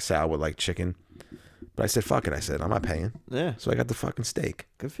with like chicken. But I said, fuck it. I said, I'm not paying. Yeah. So I got the fucking steak.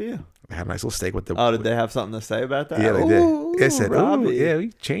 Good for you. I had a nice little steak with the. Oh, did they have something to say about that? Yeah, they did. They said, Robbie, yeah, we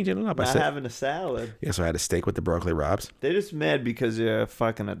changing it up. not I said, having a salad. yeah, so I had a steak with the broccoli robs. They're just mad because you're a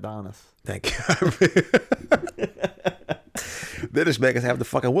fucking Adonis. Thank you. They just make us have the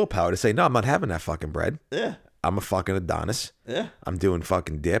fucking willpower to say, no, I'm not having that fucking bread. Yeah. I'm a fucking Adonis. Yeah. I'm doing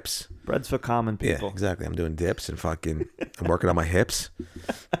fucking dips. Bread's for common people. Yeah, exactly. I'm doing dips and fucking I'm working on my hips.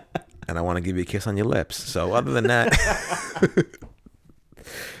 And I want to give you a kiss on your lips. So other than that,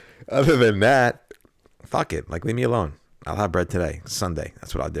 fuck it. Like, leave me alone. I'll have bread today. It's Sunday.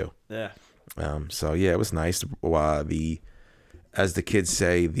 That's what I'll do. Yeah. So yeah, it was nice. As the kids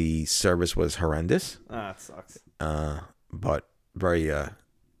say, the service was horrendous. Ah, it sucks. But very,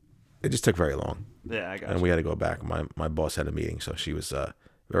 it just took very long. Yeah, I got And we had to go back. My boss had a meeting, so she was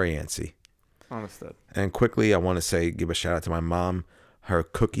very antsy. Understood. And quickly, I want to give a shout out to my mom. Her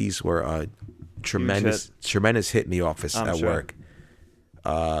cookies were a tremendous hit in the office at work.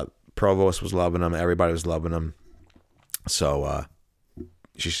 Provost was loving them. Everybody was loving them. So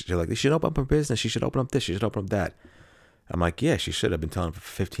she's like, they should open up a business. She should open up this. She should open up that. I'm like, yeah, she should. I've been telling her for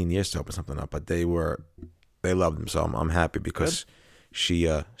 15 years to open something up, but they loved them. So I'm happy because she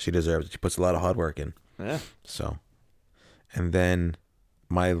deserves it. She puts a lot of hard work in. Yeah. So, and then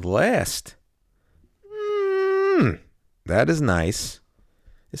my last, that is nice,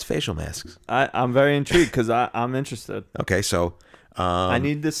 is facial masks. I'm very intrigued because I'm interested. Okay, so I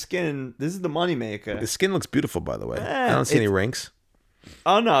need the skin. This is the moneymaker. the skin looks beautiful, by the way. I don't see any rings.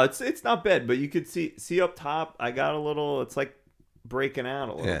 Oh no, it's not bad, but you could see up top. I got a little. It's like breaking out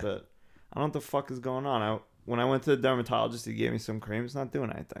a little bit. I don't know what the fuck is going on. When I went to the dermatologist, he gave me some cream. It's not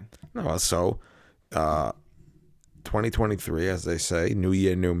doing anything. No, so 2023, as they say, new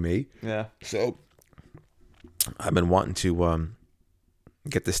year, new me. Yeah. So I've been wanting to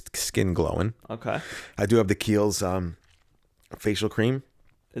get this skin glowing. Okay. I do have the Kiehl's facial cream.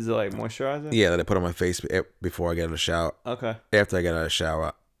 Is it like moisturizer? Yeah, that I put on my face before I get out of the shower. Okay. After I get out of the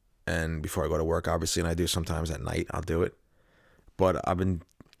shower and before I go to work, obviously, and I do sometimes at night, I'll do it. But I've been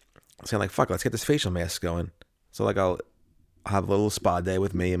saying, like, fuck, let's get this facial mask going. So, like, I'll have a little spa day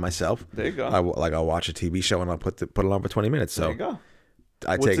with me and myself. There you go. I'll watch a TV show and I'll put it on for 20 minutes. So there you go.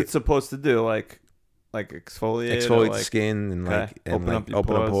 What's it supposed to do? Like exfoliate the skin and open up your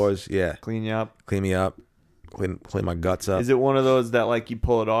pores. Yeah. Clean you up. Clean me up. Clean my guts up. Is it one of those that like you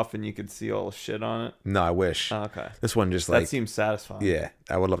pull it off and you can see all the shit on it? No, I wish. Oh, okay. This one just That seems satisfying. Yeah,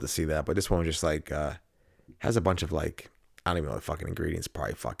 I would love to see that. But this one just like has a bunch of like, I don't even know the fucking ingredients.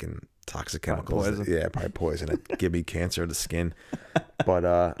 Probably fucking toxic chemicals. Poison. Yeah, probably poison. It give me cancer of the skin.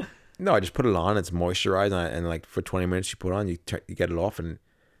 But no, I just put it on. It's moisturized, and like for 20 minutes you put it on, you get it off, and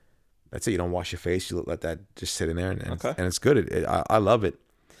that's it. You don't wash your face. You let that just sit in there, and it's good. I love it.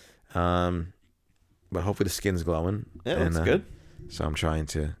 But hopefully the skin's glowing. Yeah, that's good. So I'm trying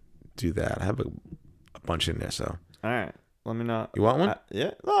to do that. I have a bunch in there. So all right, let me know. You want one?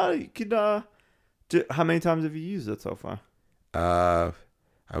 Yeah. You could. How many times have you used it so far? I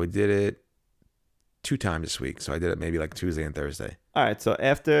did it 2 times this week. So I did it maybe like Tuesday and Thursday. All right. So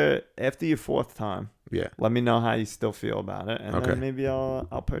after your 4th time, yeah, let me know how you still feel about it, and okay. then maybe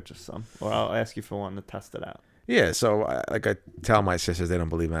I'll purchase some, or I'll ask you for one to test it out. Yeah, so I tell my sisters, they don't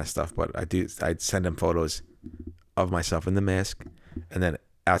believe in that stuff, but I send them photos of myself in the mask, and then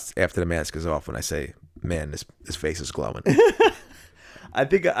after the mask is off, when I say, man, this face is glowing. I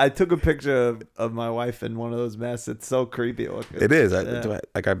think I took a picture of my wife in one of those masks. It's so creepy looking. It is.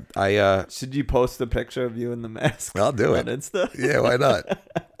 Yeah. Should you post a picture of you in the mask? I'll do it on Insta. Yeah, why not?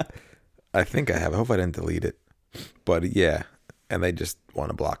 I think I have. I hope I didn't delete it, but yeah, and they just want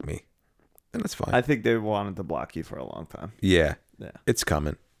to block me. And that's fine. I think they wanted to block you for a long time. Yeah. Yeah. It's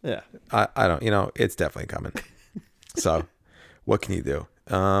coming. Yeah. I don't, it's definitely coming. So what can you do?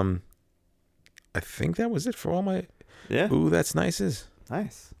 I think that was it for all my, ooh, that's nice.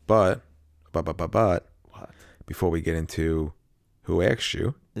 Nice. But, what? Before we get into who asked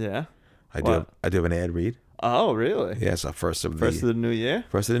you, yeah, I do have an ad read. Oh, really? Yeah, so first of the new year.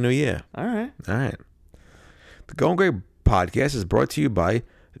 First of the new year. All right. The Going Great podcast is brought to you by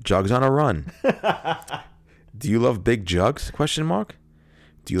Jugs on a Run. Do you love big jugs? ?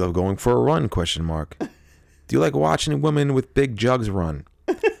 Do you love going for a run ? Do you like watching women with big jugs run?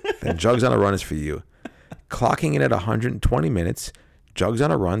 Then Jugs on a Run is for you. Clocking in at 120 minutes, Jugs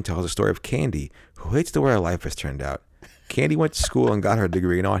on a Run tells the story of Candy, who hates the way her life has turned out. Candy went to school and got her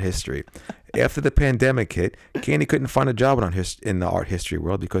degree in art history. After the pandemic hit, Candy couldn't find a job in the art history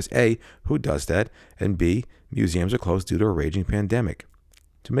world because A, who does that? And B, museums are closed due to a raging pandemic.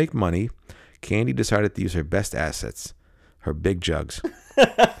 To make money, Candy decided to use her best assets, her big jugs.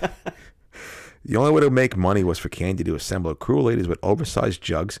 The only way to make money was for Candy to assemble a crew of ladies with oversized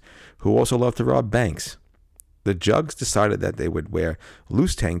jugs who also loved to rob banks. The jugs decided that they would wear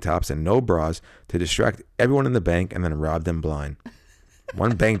loose tank tops and no bras to distract everyone in the bank and then rob them blind.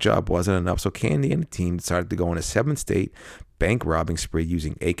 One bank job wasn't enough, so Candy and the team decided to go on a 7-state bank robbing spree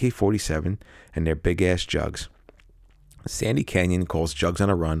using AK-47 and their big-ass jugs. Sandy Canyon calls Jugs on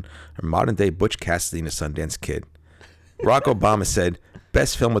a Run a modern-day Butch Cassidy and the Sundance Kid. Barack Obama said,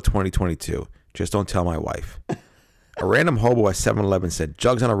 best film of 2022. Just don't tell my wife. A random hobo at 7-Eleven said,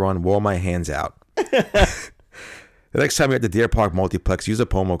 Jugs on a Run, wore my hands out. The next time you're at the Deer Park Multiplex, use a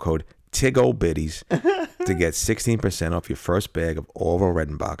promo code TIGOBIDDIES to get 16% off your first bag of Orville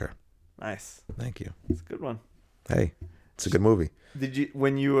Redenbacher. Nice. Thank you. It's a good one. Hey, it's a good movie. Did you,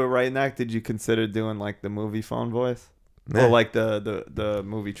 when you were writing that, did you consider doing like the movie phone voice? Nah. Or like the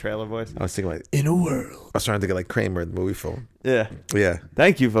movie trailer voice? I was thinking like, In a world. I was trying to think of like Kramer, the movie film. Yeah. Yeah.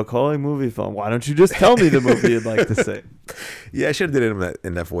 Thank you for calling movie phone. Why don't you just tell me the movie you'd like to say? Yeah, I should have did it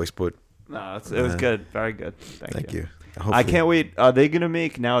in that voice, but No, it was good. Very good. thank you. I Hopefully- can't wait. Are they gonna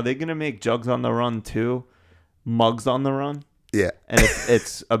make Jugs on the Run 2, Mugs on the Run? Yeah. And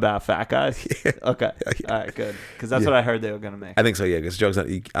it's about fat guys? Yeah. Okay. Yeah. All right, good. Because that's Yeah. what I heard they were gonna make. I think so, yeah, because Jugs on,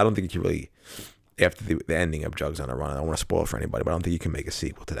 I don't think you can really, after the ending of Jugs on a Run, I don't want to spoil it for anybody, but I don't think you can make a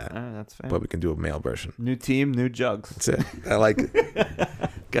sequel to that. All right, that's fair. But we can do a male version. New team, new Jugs. That's it. I like it.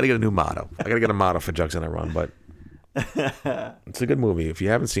 Gotta get a new motto. I gotta get a motto for Jugs on a Run, but it's a good movie. If you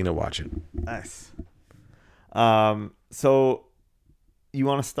haven't seen it, watch it. Nice. So you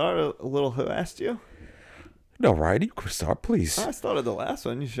want to start a little Who Asked You? No, Ryan, you can start, please. I started the last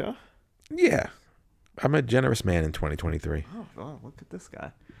one. You sure? Yeah. I'm a generous man in 2023. Oh, wow, look at this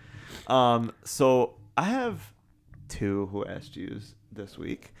guy. So I have 2 Who Asked Yous this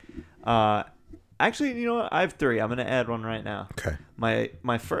week. Actually, you know what? I have 3. I'm gonna add one right now. Okay.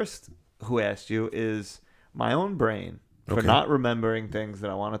 My first Who Asked You is my own brain for Okay. not remembering things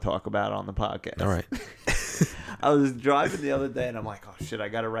that I want to talk about on the podcast. All right. I was driving the other day and I'm like, oh shit, I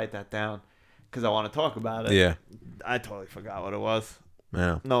got to write that down because I want to talk about it. Yeah. I totally forgot what it was.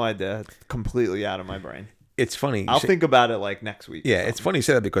 Yeah. No idea. It's completely out of my brain. It's funny. I'll think about it like next week. Yeah, it's funny you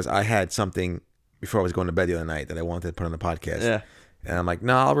say that because I had something before I was going to bed the other night that I wanted to put on the podcast. Yeah, And I'm like,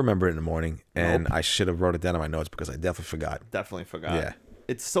 no, I'll remember it in the morning. And I should have wrote it down in my notes because I definitely forgot. definitely forgot. Yeah.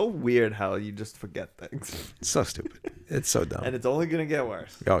 It's so weird how you just forget things. It's so stupid. It's so dumb. And it's only going to get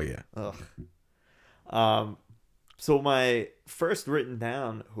worse. Oh, yeah. Ugh. So my first written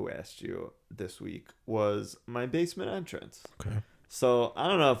down Who Asked You this week was my basement entrance. Okay. So I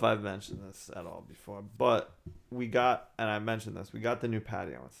don't know if I've mentioned this at all before, but we got the new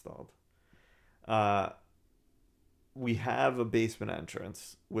patio installed. We have a basement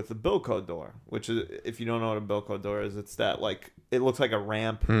entrance with a Bilco door, which is, if you don't know what a Bilco door is, it's that like, it looks like a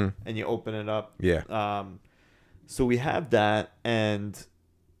ramp and you open it up. Yeah. So we have that and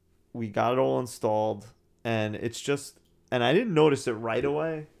we got it all installed and it's just, and I didn't notice it right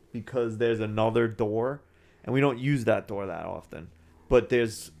away because there's another door and we don't use that door that often. But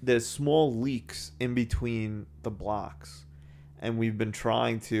there's small leaks in between the blocks, and we've been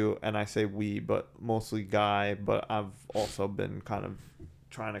trying to, and I say we, but mostly Guy, but I've also been kind of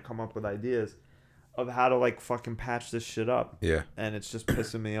trying to come up with ideas of how to like fucking patch this shit up. Yeah. And it's just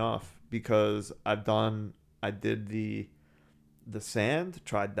pissing me off because I did the sand,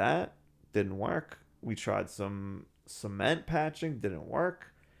 tried that, didn't work. We tried some cement patching, didn't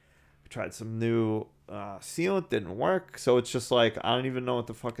work. We tried some new sealant, didn't work. So it's just like I don't even know what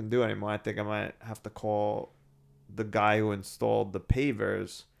to fucking do anymore. I think I might have to call the guy who installed the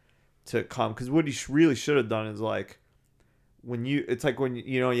pavers to come, because what he really should have done is like it's like when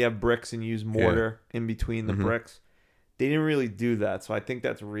you have bricks and you use mortar in between the bricks. They didn't really do that, so I think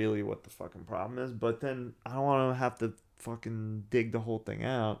that's really what the fucking problem is. But then I don't want to have to fucking dig the whole thing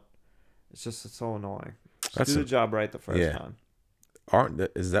out. It's so annoying. Just do the job right the first time.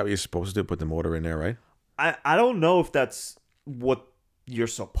 Is that what you're supposed to do? Put the mortar in there, right? I don't know if that's what you're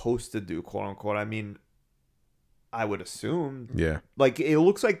supposed to do, quote unquote. I mean, I would assume. Yeah. Like, it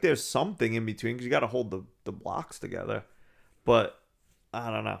looks like there's something in between because you got to hold the blocks together. But I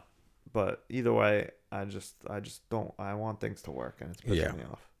don't know. But either way, I just don't. I want things to work, and it's pissing me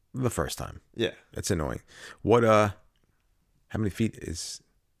off. The first time. Yeah. It's annoying. What? How many feet is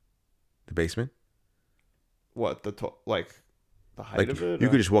the basement? What the height Like of it? you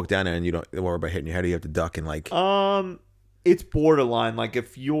could just walk down there and you don't worry about hitting your head. You have to duck and like. It's borderline. Like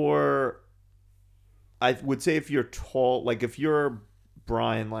I would say if you're tall, like if you're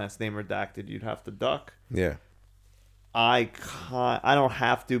Brian last name redacted, you'd have to duck. Yeah. I don't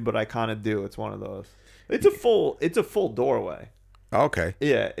have to, but I kind of do. It's one of those. It's a full doorway. Okay.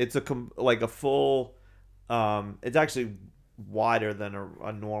 Yeah, it's a full. It's actually wider than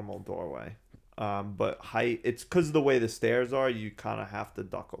a normal doorway. But height, it's because of the way the stairs are. You kind of have to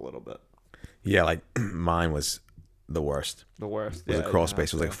duck a little bit. Yeah, like mine was the worst. The worst. It was a crawl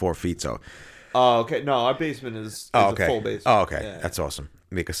space. It was like 4 feet. So Oh, okay. No, our basement is Oh, a okay. full basement. Oh, okay. Yeah. That's awesome.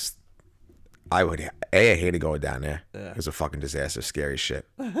 Because I hated going down there. Yeah. It was a fucking disaster, scary shit.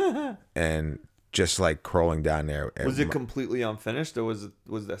 And just like crawling down there. Was it completely unfinished, or was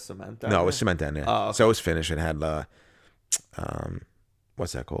there cement down No, there? it was cement down there. Oh, okay. So it was finished and had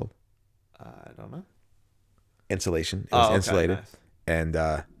what's that called? I don't know. Insulation. It was Okay, insulated. nice. And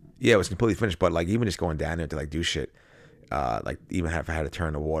yeah, it was completely finished. But like even just going down there to like do shit, like even if I had to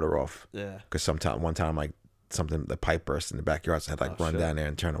turn the water off. Yeah. Because one time like the pipe burst in the backyard, so I had to like run shit. down there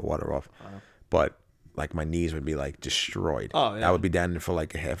and turn the water off. Wow. But like my knees would be like destroyed. Oh, yeah. I would be down there for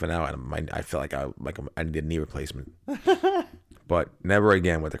like a half an hour, and I feel like I needed a knee replacement. But never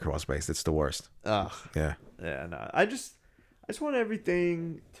again with the crawl space. It's the worst. Ugh. Yeah, Yeah. No. I just want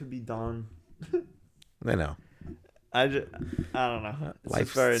everything to be done. I know. I don't know. It's Life's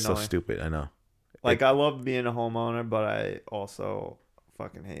just very so annoying. stupid. I know. Like, I love being a homeowner, but I also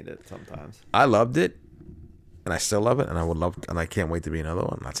fucking hate it sometimes. I loved it, and I still love it, and I can't wait to be another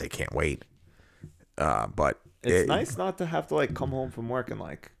one. Not say can't wait, but It's nice not to have to like come home from work and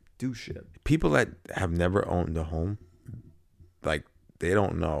like do shit. people that have never owned a home, like they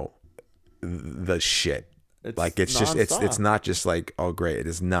don't know the shit. It's Like it's just it's nonstop. not just like, oh great, it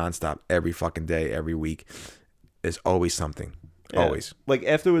is nonstop every fucking day, every week. There's always something. Yeah. Always. Like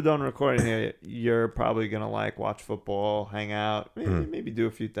after we're done recording here, you're probably gonna like watch football, hang out, Hmm. maybe do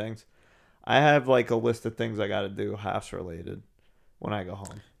a few things. I have like a list of things I got to do house related when I go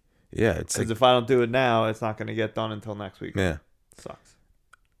home. Yeah, it's Because like, if I don't do it now, it's not gonna get done until next week. yeah. Sucks.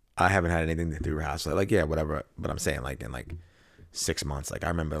 I haven't had anything to do with house. Like yeah, whatever. But I'm saying like in like 6 months. Like I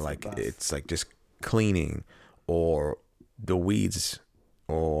remember like best. it's like just cleaning or the weeds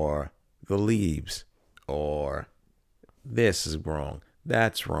or the leaves or this is wrong.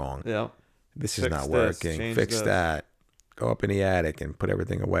 That's wrong. Yeah. This is Fix not this, working. change Fix this. that. Go up in the attic and put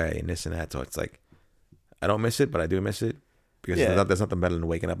everything away and this and that. So it's like I don't miss it, but I do miss it because Yeah. there's nothing better than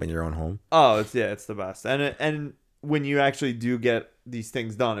waking up in your own home. Oh, it's the best. And when you actually do get these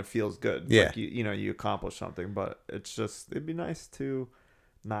things done, it feels good. Yeah. Like you accomplish something, but it'd be nice to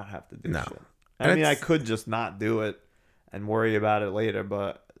not have to do No. shit. And I mean, I it's- could just not do it and worry about it later,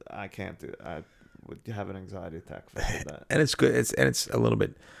 but I can't do it. I would have an anxiety attack if I did that. And it's good. It's a little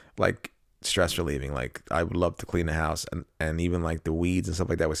bit like stress relieving. Like I would love to clean the house and even like the weeds and stuff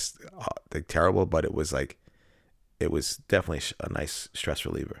like that was like terrible, but it was definitely a nice stress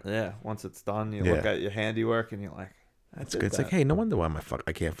reliever. Yeah, once it's done, you Yeah. look at your handiwork and you're like, That's good. It's like, hey, no wonder why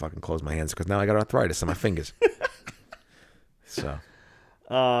I can't fucking close my hands because now I got arthritis in my fingers. So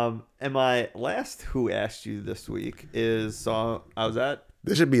And my last Who Asked You this week is, so I was at,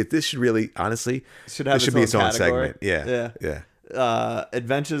 this should really honestly should have this should be its own category. segment. Yeah.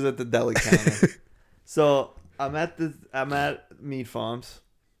 Adventures at the deli counter. So I'm at Meat Farms,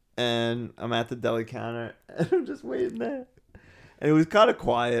 and I'm at the deli counter, and I'm just waiting there, and it was kind of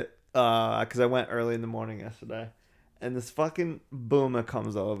quiet because I went early in the morning yesterday, and this fucking boomer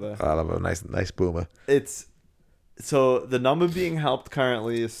comes over. I love a nice boomer. So the number being helped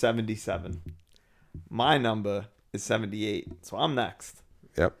currently is 77. My number is 78, so I'm next.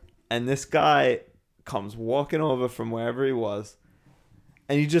 Yep. And this guy comes walking over from wherever he was,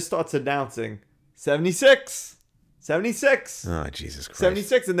 and he just starts announcing 76, 76, Oh Jesus Christ.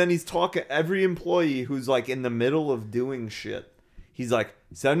 76. And then he's talking every employee who's like in the middle of doing shit. He's like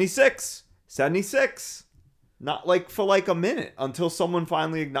 76, 76. Not like for like a minute until someone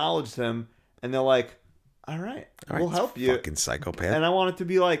finally acknowledged him, and they're like, all right, we'll help you. Fucking psychopath. And I wanted to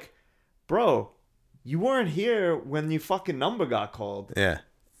be like, bro, you weren't here when your fucking number got called. Yeah.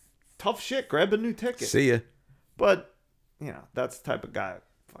 Tough shit. Grab a new ticket. See ya. But, that's the type of guy.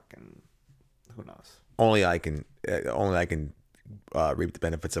 Fucking, who knows? Only I can reap the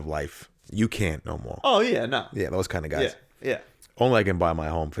benefits of life. You can't no more. Oh, yeah, no. Yeah, those kind of guys. Yeah. Only I can buy my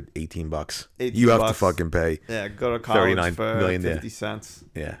home for $18. 18 You have to bucks. fucking pay. Yeah, go to college 39 for million 50 cents.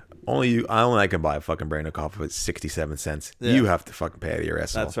 Yeah. Only I can buy a fucking brand new car for 67 cents. Yeah. You have to fucking pay out of your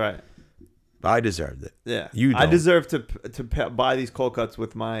asshole. That's right. I deserved it. Yeah. You I don't. deserve to buy these cold cuts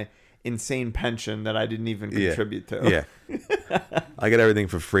with my insane pension that I didn't even contribute to. Yeah. I get everything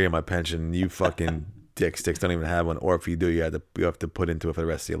for free in my pension. You fucking dick sticks don't even have one. Or if you do, you have to put into it for the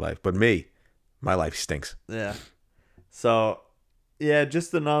rest of your life. But me, my life stinks. Yeah. So, yeah,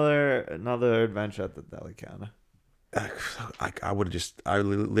 just another adventure at the deli counter. I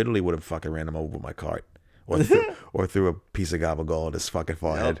literally would have fucking ran him over with my cart. Or threw a piece of gabagol at his fucking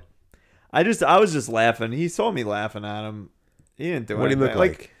forehead. I was just laughing. He saw me laughing at him. He didn't do What did he anything.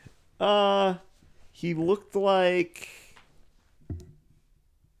 look like? He looked like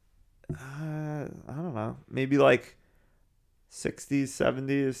I don't know, maybe like 60s,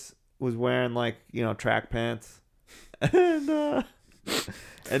 70s, was wearing like track pants and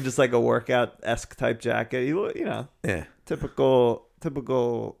just like a workout-esque type jacket. He looked, Yeah. typical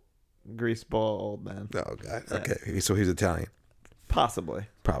greaseball old man. Oh God. Okay. So he's Italian. Possibly.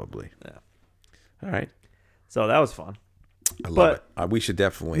 Probably. Yeah. All right. So that was fun. I love it. We should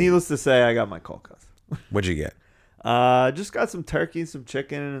definitely. Needless to say, I got my cold cuts. What'd you get? Just got some turkey, some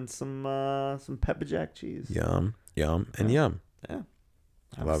chicken, and some pepper jack cheese. Yum, and yum. Yeah.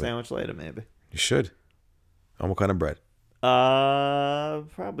 Have Love a it. sandwich later, maybe. You should. On what kind of bread?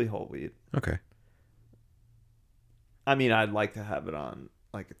 Probably whole wheat. Okay. I mean, I'd like to have it on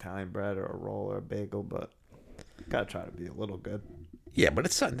like Italian bread or a roll or a bagel, but gotta try to be a little good. Yeah, but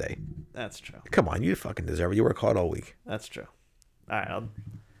it's Sunday. That's true. Come on, you fucking deserve it. You work hard all week. That's true. All right,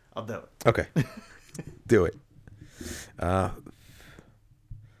 I'll do it. Okay. Do it. I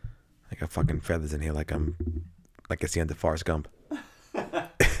got fucking feathers in here like it's the end of Forrest Gump.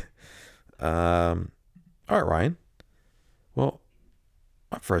 All right, Ryan. Well,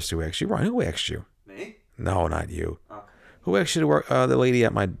 first who asked you? Ryan, who asked you? Me? No, not you. Okay. Who asked you to work? The lady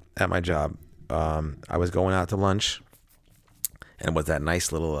at my job. I was going out to lunch, and it was that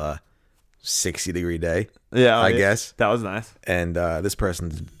nice little 60-degree day. Yeah, I guess. that was nice. And this person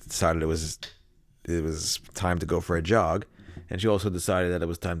decided it was time to go for a jog, and she also decided that it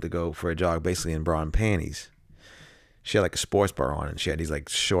was time to go for a jog, basically in bra and panties. She had like a sports bra on, and she had these like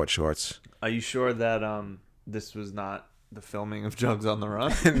short shorts. Are you sure that this was not the filming of Jugs on the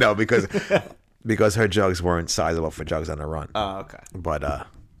Run? No, because her jugs weren't sizable for jugs on the run. Oh, okay. But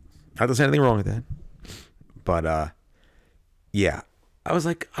not to say anything wrong with that. But yeah, I was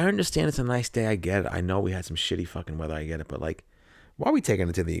like, I understand it's a nice day. I get it. I know we had some shitty fucking weather. I get it. But like, why are we taking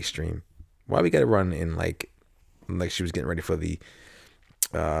it to the extreme? Why we got to run in like she was getting ready for the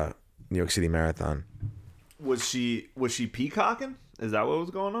New York City Marathon? Was she peacocking? Is that what was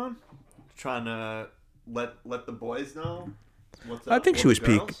going on? Trying to let the boys know what's up? I think she was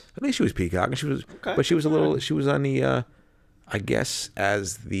girls? I think she was peacocking. She was, Okay. but she was a little. She was on the. I guess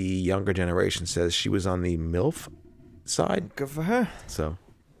as the younger generation says, she was on the MILF side. Good for her. So,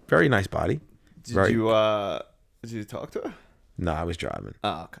 very nice body. Did Very- you talk to her? No, I was driving.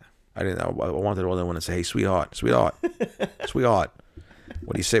 Oh, okay. I didn't know. I wanted all I want to say, hey, sweetheart, sweetheart.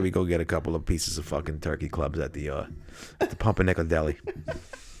 What do you say we go get a couple of pieces of fucking turkey clubs at the Pumpernickel Deli?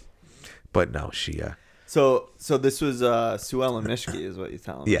 But no, she. So this was Sue Ellen Mishke is what you're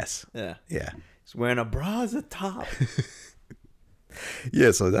telling me. Yes. Yeah. Yeah. She's wearing a bra as a top.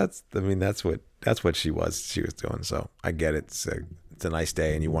 Yeah. So that's what she was doing. So I get it. It's a nice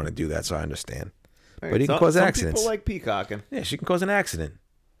day, and you want to do that, so I understand. But you can cause accidents. People like peacocking. Yeah, she can cause an accident.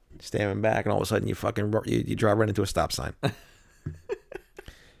 Standing back, and all of a sudden you drive right into a stop sign.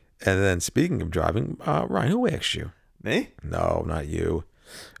 And then speaking of driving, Ryan, who asked you? Me? No, not you.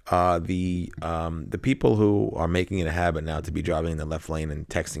 The people who are making it a habit now to be driving in the left lane and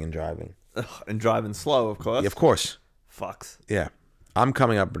texting and driving. Ugh, and driving slow, of course. Yeah, of course. Fucks. Yeah. I'm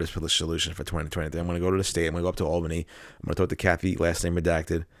coming up with a solution for 2023. I'm going to go to the state. I'm going to go up to Albany. I'm going to talk to Kathy, last name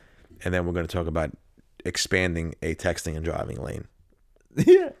redacted. And then we're going to talk about expanding a texting and driving lane.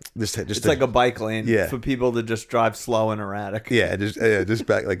 Yeah. It's like a bike lane Yeah. for people to just drive slow and erratic. Yeah, just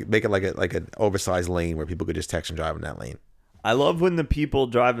back, like make it like an oversized lane where people could just text and drive in that lane. I love when the people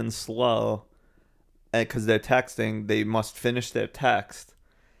driving slow, because they're texting, they must finish their text,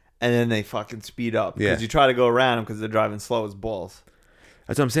 and then they fucking speed up. Because Yeah. you try to go around them because they're driving slow as balls.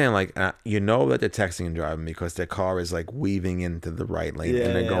 That's what I'm saying. Like, you know that they're texting and driving because their car is like weaving into the right lane, Yeah,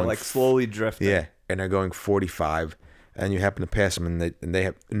 and they're going like slowly drifting. Yeah, and they're going 45, and you happen to pass them, and they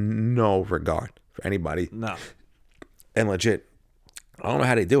have no regard for anybody. No. And legit, I don't know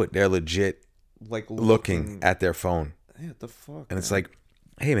how they do it. They're legit Like looking at their phone, Hey, what the fuck? and it's like,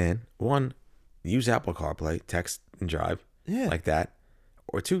 hey man, one, use Apple CarPlay, text and drive, Yeah. like that,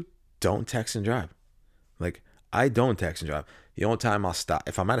 or two, don't text and drive. Like, I don't text and drive. The only time I'll stop,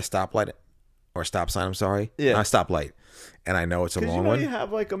 if I'm at a stoplight or a stop sign, I'm sorry, Yeah. not a stoplight, and I know it's a Because long one. you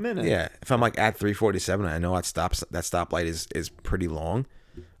have like a minute. Yeah, if I'm like at 347, I know that stoplight is pretty long.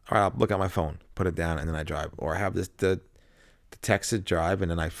 All right, I'll look at my phone, put it down, and then I drive. Or I have the texted drive,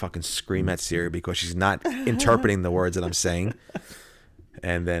 and then I fucking scream at Siri because she's not interpreting the words that I'm saying.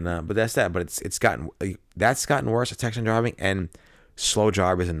 And then, but that's that. But it's gotten worse at text and driving, and slow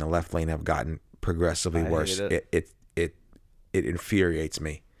drivers in the left lane have gotten progressively I worse. hate It infuriates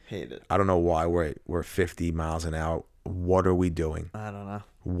me. Hate it. I don't know why we're 50 miles an hour. What are we doing? I don't know.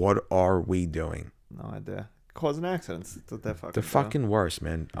 What are we doing? No idea. Causing accidents. That's what they're fucking The doing. fucking worst,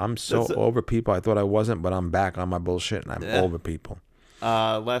 man. I'm so That's over people. I thought I wasn't, but I'm back on my bullshit, and I'm Yeah. over people.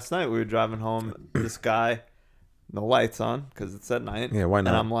 Last night we were driving home. This guy no lights on because it's at night. Yeah, why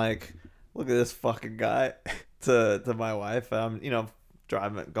not? And I'm like, look at this fucking guy to my wife. Going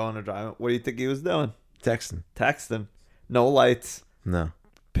to drive. What do you think he was doing? Texting. No lights. No.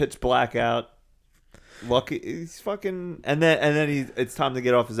 Pitch blackout. Lucky he's fucking, and then it's time to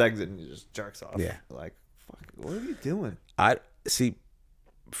get off his exit, and he just jerks off. Yeah. Like, fuck, what are you doing? I see.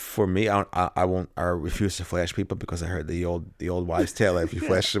 For me, I won't. I refuse to flash people because I heard the old wives' tale. If you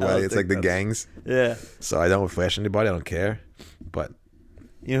flash somebody, it's like the gangs. Yeah. So I don't flash anybody. I don't care. But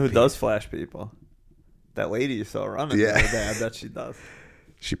You know who does flash people? That lady you saw running the Yeah. other day. I bet she does.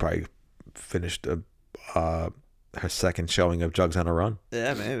 she probably finished her second showing of Jugs on a Run.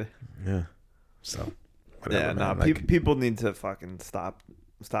 Yeah, maybe. Yeah. So. Whatever, Yeah, man. no. Like, People need to fucking stop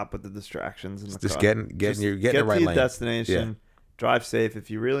with the distractions in the just car. getting Get the right to your lane. destination. Yeah. Drive safe.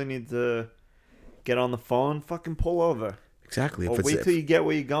 If you really need to get on the phone, fucking pull over. Exactly. Or wait till you get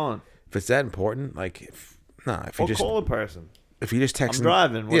where you're going. If it's that important, like, if you Or just call a person. if you just text I'm them,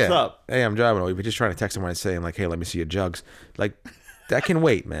 driving. What's yeah, up? Hey, I'm driving. Or if you're just trying to text someone and saying like, hey, let me see your jugs, like that can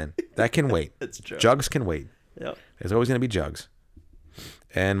wait, man. That can wait. It's true. Jugs can wait. Yep. There's always gonna be jugs.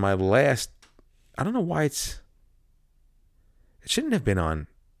 And my last, I don't know why it shouldn't have been on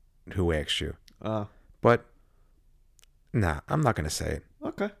Who Asked You, but nah, I'm not gonna say it.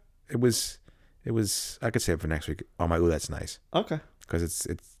 Okay. It was. I could say it for next week. Oh my, ooh, that's nice. Okay. Because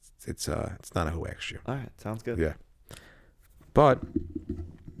it's not a Who Asked You. All right. Sounds good. Yeah. But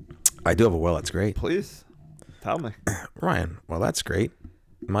I do have a well. That's great. Please tell me. Ryan, well, that's great.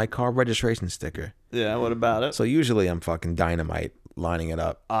 My car registration sticker. Yeah. What about it? So usually I'm fucking dynamite lining it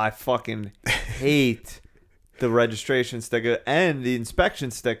up. I fucking hate the registration sticker and the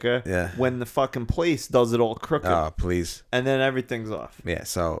inspection sticker. Yeah. When the fucking place does it all crooked. Oh, please. And then everything's off. Yeah.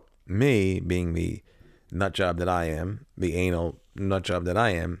 So me being the nut job that I am, the anal nut job that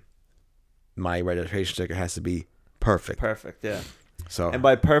I am, my registration sticker has to be perfect. Perfect. Yeah. So And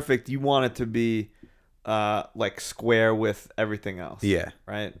by perfect, you want it to be like square with everything else. yeah.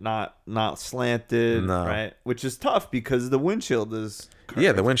 Right? Not slanted. No. Right? Which is tough because the windshield is curved.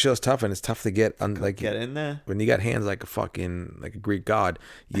 Yeah, the windshield's tough and it's tough to get like Get in there. when you got hands like a Greek god.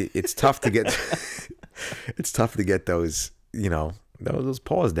 It's tough to get. It's tough to get those those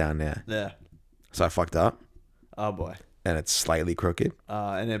paws down there. Yeah. So I fucked up, Oh boy. and it's slightly crooked.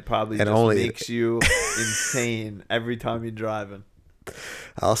 And it probably And just only- makes you insane every time you're driving.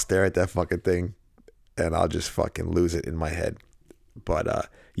 I'll stare at that fucking thing, and I'll just fucking lose it in my head. But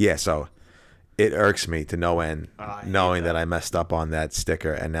yeah, so it irks me to no end, I hate knowing that I messed up on that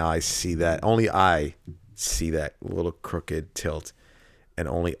sticker, and now I see that only I see that little crooked tilt, and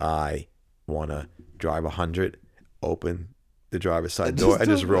only I want to drive 100, open the driver's side door, and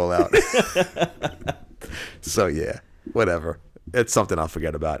just roll out. So yeah, whatever. It's something I'll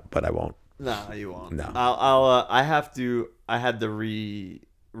forget about, but I won't. No, you won't. No. I had to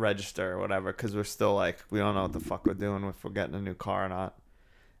re-register or whatever because we're still like we don't know what the fuck we're doing if we're getting a new car or not,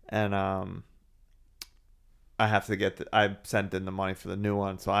 and I have to I sent in the money for the new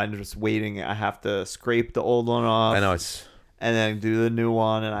one, so I'm just waiting. I have to scrape the old one off. I know it's. And then do the new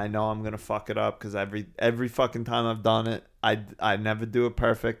one, and I know I'm gonna fuck it up because every fucking time I've done it, I never do it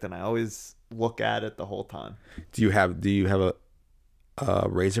perfect, and I always look at it the whole time. Do you have a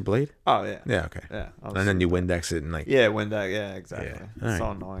razor blade? Oh yeah, Yeah, okay. yeah. And then you Windex it and like. yeah, Windex, yeah, exactly. Yeah. It's so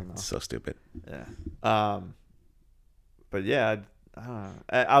Alright. annoying though. It's so stupid. Yeah. But yeah, I don't know.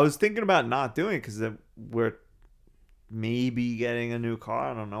 I was thinking about not doing it because we're maybe getting a new car.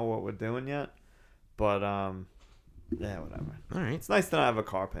 I don't know what we're doing yet, but yeah, whatever. All right. It's nice to not have a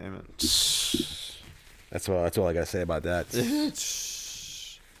car payment. That's all I gotta say about that.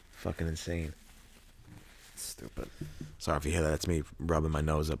 Fucking insane. Stupid. Sorry if you hear that. That's me rubbing my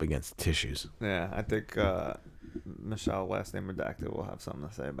nose up against tissues. Yeah, I think Michelle, last name redacted, will have something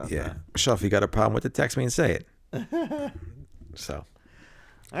to say about Yeah. that. Michelle, if you got a problem with it, text me and say it. So.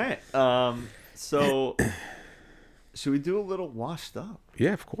 All right. So should we do a little washed up,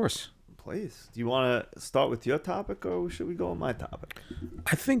 Yeah, of course. please? Do you want to start with your topic, or should we go with my topic?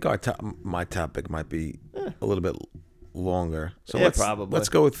 I think my topic might be a little bit longer. So Yeah, probably. let's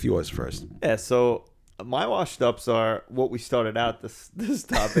go with yours first. Yeah. So my washed ups are what we started out this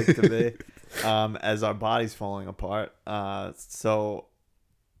topic to be, as our body's falling apart. So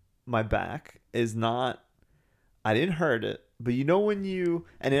my back is not. I didn't hurt it, but you know when you,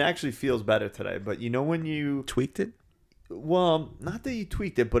 and it actually feels better today. But you know when you, Tweaked it? well, not that you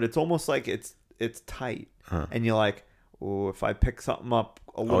tweaked it, but it's almost like it's tight, Huh. and you're like, oh, if I pick something up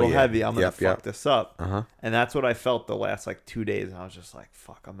a little yeah. heavy, I'm gonna Yep, fuck yep. this up. Uh-huh. And that's what I felt the last like 2 days. And I was just like,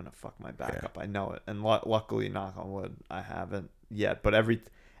 fuck, I'm gonna fuck my back Yeah. up. I know it. And luckily, knock on wood, I haven't yet. But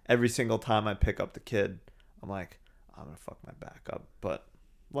every single time I pick up the kid, I'm like, I'm gonna fuck my back up. But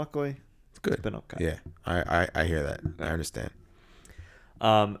luckily, It's good. it's been okay. Yeah, I hear that. I understand.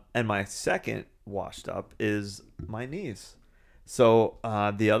 And my second washed up is my knees. So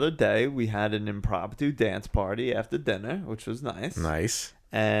the other day we had an impromptu dance party after dinner, which was nice. Nice.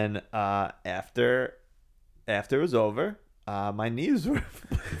 And after it was over, my knees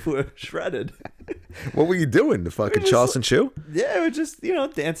were shredded. What were you doing? The fucking just- Charleston Chew? Yeah, we were just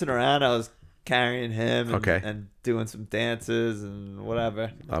dancing around. I was carrying him and, Okay. and doing some dances and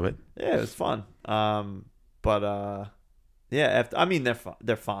whatever. Love it. Yeah, it was fun. But yeah,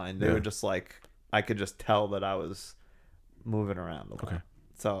 they're fine. They Yeah. were just like I could just tell that I was moving around a lot. Okay.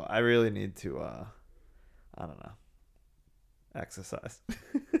 So I really need to I don't know, exercise.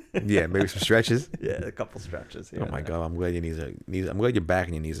 Yeah, maybe some stretches. Yeah, a couple stretches here. Oh and my there. god, I'm glad your knees. I'm glad your back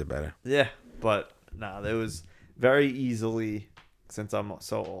and your knees are better. Yeah, but no, it was very easily, since I'm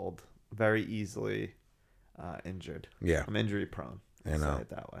so old, very easily injured. Yeah, I'm injury prone. I Say know. it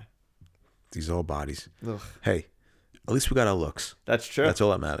that way. These old bodies. Ugh. Hey, at least we got our looks. That's true. That's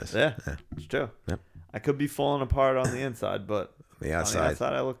all that matters. Yeah, Yeah. it's true. Yep. I could be falling apart on the inside, but The on the outside,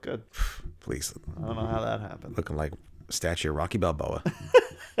 outside I look good. please, I don't know how that happened. looking like a statue of Rocky Balboa.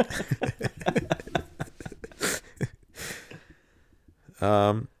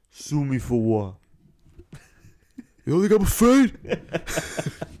 Sue me for what? You don't think I'm afraid?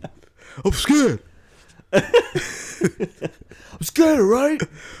 I'm scared. I'm scared, right?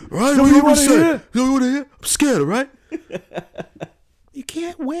 Right? So What you want wanna to say? hear? You want to hear? I'm scared, all right? You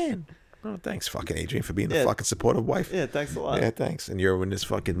can't win. Oh, thanks, fucking Adrian, for being the Yeah. fucking supportive wife. Yeah, thanks a lot. Yeah, thanks. And you're in this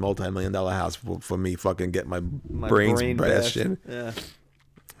fucking multi-million-dollar house for me fucking get my My brains brain bashed bashed. in. Yeah.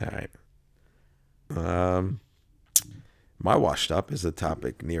 All right. My washed up is a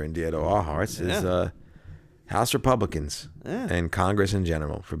topic near and dear to our hearts. Is House Republicans Yeah. and Congress in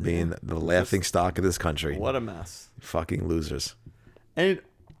general for being the laughing stock of this country. What a mess. Fucking losers. And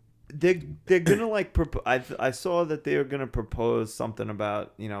they're gonna like I saw that they were gonna propose something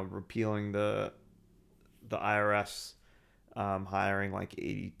about repealing the IRS hiring like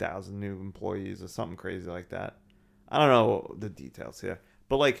 80,000 new employees or something crazy like that. I don't know the details here,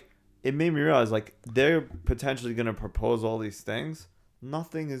 but like it made me realize like they're potentially gonna propose all these things.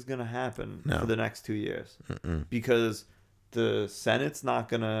 Nothing is gonna happen No. for the next 2 years Mm-mm. because the Senate's not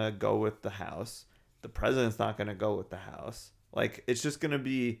gonna go with the House. The president's not gonna go with the House. Like it's just gonna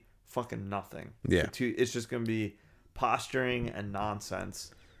be fucking nothing. Yeah. It's just gonna be posturing and nonsense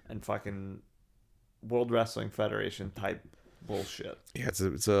and fucking World Wrestling Federation type bullshit. Yeah, it's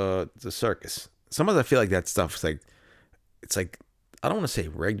a circus. Sometimes I feel like that stuff's like, it's like, I don't want to say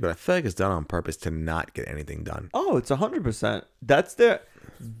rigged, but I feel like it's done on purpose to not get anything done. Oh, it's 100%. That's their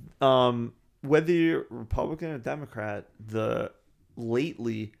whether you're Republican or Democrat,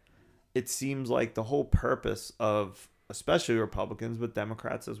 lately it seems like the whole purpose of especially Republicans, but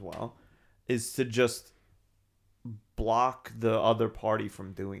Democrats as well, is to just block the other party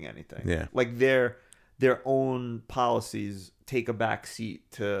from doing anything. Yeah. Like their own policies take a back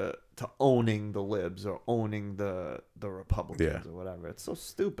seat to owning the libs or owning the Republicans or whatever. It's so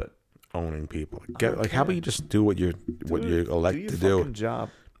stupid. Owning people. don't How care. about you just do what you're elected to do fucking job.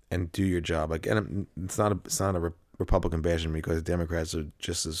 and do your job? Like, and it's not a Republican bashing because Democrats are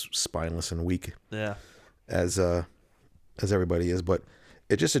just as spineless and weak Yeah. as everybody is, but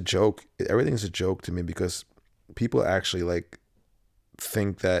it's just a joke. Everything's a joke to me because people actually like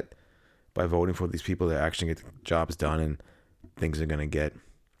think that by voting for these people, they're actually get jobs done and things are gonna get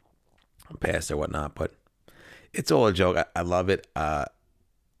passed or whatnot. But it's all a joke. I love it. I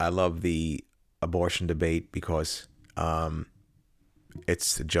love the abortion debate because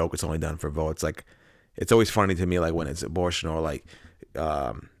it's a joke. It's only done for votes. Like, it's always funny to me, like when it's abortion or like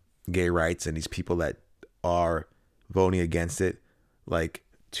gay rights and these people that are voting against it, like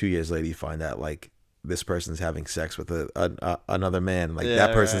 2 years later you find out like this person's having sex with another man, like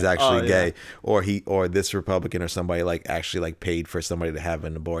that person's actually gay, or this Republican or somebody like actually like paid for somebody to have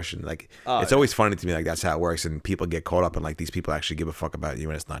an abortion. Like it's always funny to me, like that's how it works, and people get caught up in like these people actually give a fuck about you,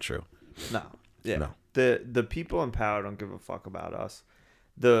 and it's not true. No. Yeah. No. The people in power don't give a fuck about us.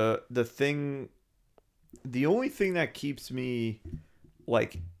 The only thing that keeps me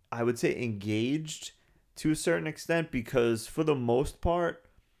like I would say engaged to a certain extent, because for the most part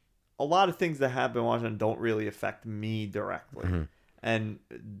a lot of things that happen in Washington don't really affect me directly. Mm-hmm. And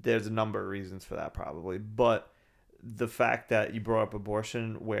there's a number of reasons for that probably. But the fact that you brought up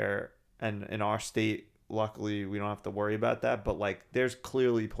abortion and in our state, luckily we don't have to worry about that. But like there's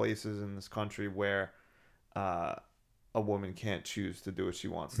clearly places in this country where a woman can't choose to do what she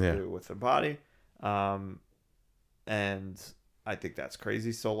wants to do with her body. And I think that's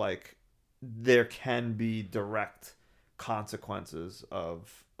crazy. So like there can be direct consequences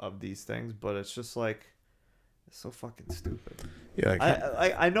of these things, but it's just like it's so fucking stupid.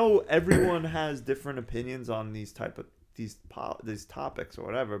 Yeah, I know everyone has different opinions on these topics or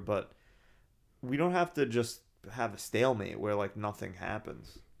whatever, but we don't have to just have a stalemate where like nothing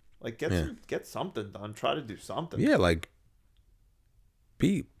happens. Like get something done. Try to do something. yeah, like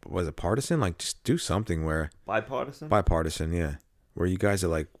was it partisan? Like just do something where bipartisan, yeah, where you guys are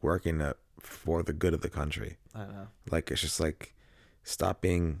like working for the good of the country. I know. Like it's just like stop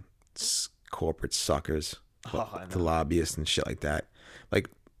being corporate suckers, the lobbyists and shit like that. Like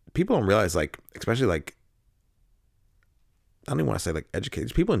people don't realize, like especially like I don't even want to say like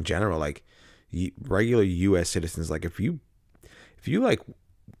educators, people in general, like regular U.S. citizens. Like if you like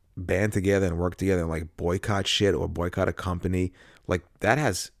band together and work together and like boycott shit or boycott a company, like that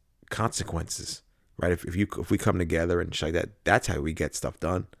has consequences, right? If we come together and shit like that, that's how we get stuff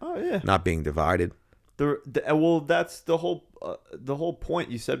done. Oh yeah, not being divided. Well, that's the whole point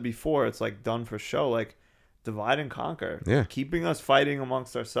you said before. It's like done for show, like divide and conquer. Yeah, keeping us fighting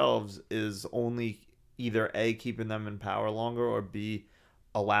amongst ourselves is only either A, keeping them in power longer, or B,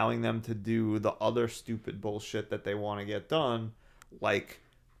 allowing them to do the other stupid bullshit that they want to get done, like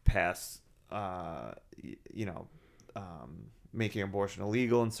pass, making abortion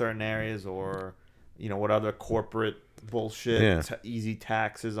illegal in certain areas, or what other corporate bullshit, easy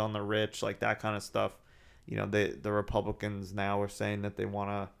taxes on the rich, like that kind of stuff. The Republicans now are saying that they want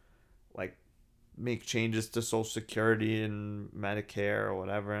to like make changes to Social Security and Medicare or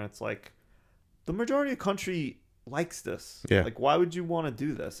whatever, and it's like the majority of the country likes this. Yeah. Like, why would you want to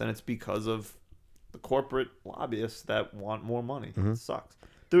do this? And it's because of the corporate lobbyists that want more money. Mm-hmm. It sucks.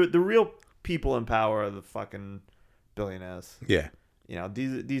 The real people in power are the fucking billionaires. Yeah.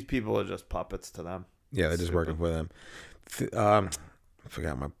 These people are just puppets to them. Yeah, they're just working for them. I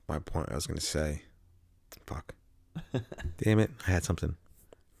forgot my point I was going to say. Fuck. Damn it. I had something.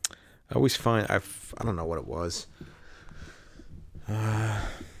 I always find, I don't know what it was. I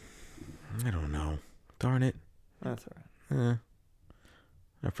don't know. Darn it. That's all right.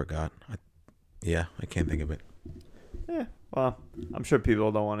 I forgot. I can't think of it. Yeah. Well, I'm sure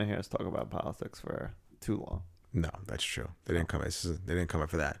people don't want to hear us talk about politics for too long. No, that's true. They didn't come. They didn't come up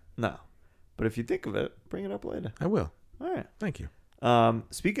for that. No. But if you think of it, bring it up later. I will. All right. Thank you.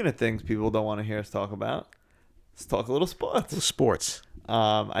 Speaking of things people don't want to hear us talk about, let's talk a little sports. Sports.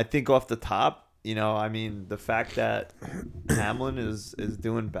 I think off the top, the fact that Hamlin is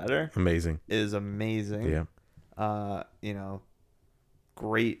doing better, is amazing. Yeah.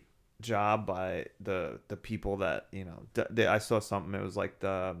 Great job by the people that I saw something. It was like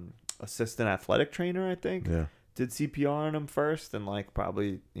the assistant athletic trainer, I think. Yeah. Did CPR on him first and like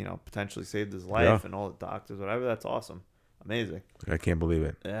probably potentially saved his life, and all the doctors, whatever. That's awesome, amazing. I can't believe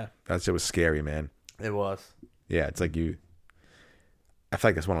it. Yeah, that shit was scary, man. It was. Yeah, it's like I feel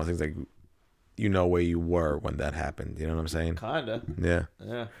like that's one of those things like where you were when that happened. You know what I'm saying? Kinda. Yeah.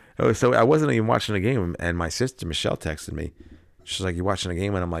 Yeah. Oh, so I wasn't even watching the game, and my sister Michelle texted me. She's like, "You watching the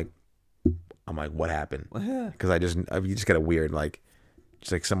game?" And I'm like, "What happened?" Because you just get a weird like.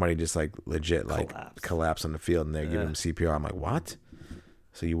 It's like somebody just like legit like collapsed on the field and they're giving him CPR. I'm like, what?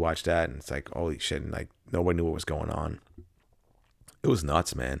 So you watch that and it's like, holy shit. And like nobody knew what was going on. It was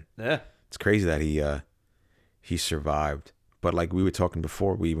nuts, man. Yeah. It's crazy that he survived. But like we were talking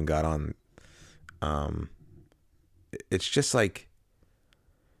before we even got on, it's just like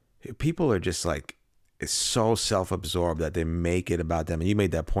people are just like, it's so self-absorbed that they make it about them. And you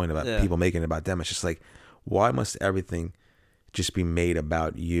made that point about people making it about them. It's just like, why must everything just be made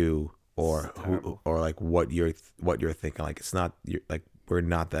about you or like what you're thinking? Like it's not, like we're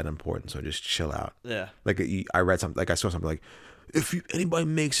not that important, so just chill out. Yeah. Like I read something, like I saw something like, if anybody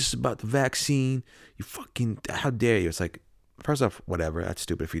makes this about the vaccine, you fucking, how dare you? It's like, first off, whatever, that's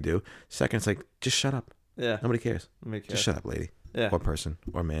stupid if you do. Second, it's like, just shut up. Yeah. Nobody cares. Just shut up, lady. Yeah. Or person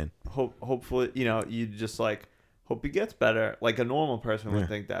or man. Hopefully, you just like hope he gets better. Like a normal person would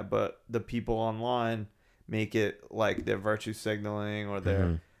think that, but the people online make it like they're virtue signaling or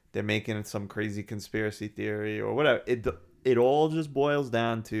they're making it some crazy conspiracy theory or whatever. It all just boils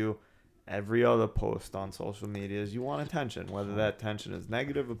down to every other post on social media is you want attention, whether that attention is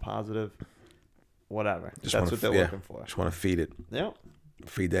negative or positive, whatever. That's what they're looking for. Just want to feed it. Yep.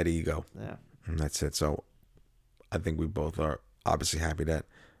 Feed that ego. Yeah. And that's it. So I think we both are obviously happy that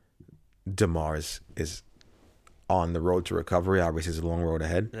DeMar is on the road to recovery. Obviously, it's a long road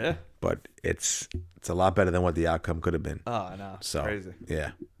ahead. Yeah. But it's a lot better than what the outcome could have been. Oh, I know. So, crazy.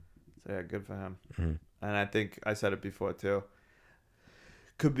 Yeah. So, yeah, good for him. Mm-hmm. And I think I said it before, too.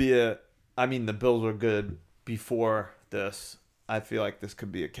 Could be the Bills were good before this. I feel like this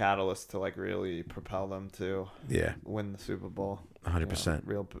could be a catalyst to like really propel them to Yeah, win the Super Bowl. 100%.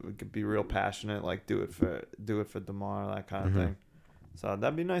 Real, we could be real passionate, like do it for DeMar, that kind of thing. So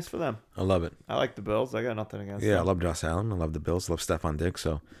that'd be nice for them. I love it. I like the Bills. I got nothing against Yeah, I them. love Josh Allen. I love the Bills. I love Stephon Diggs.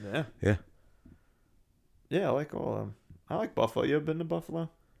 So Yeah. yeah. Yeah, I like all of them. I like Buffalo. You ever been to Buffalo?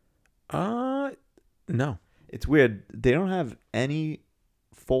 No, It's weird. They don't have any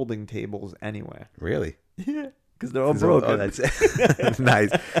folding tables anywhere. really. Yeah. Because they're all broken.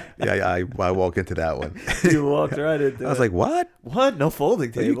 Nice. Yeah, I walk into that one. You walked right into I was it. like, what? What? No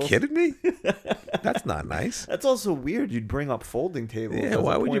folding Are you tables? kidding me? That's not nice. That's also weird. You'd bring up folding tables. Yeah, as a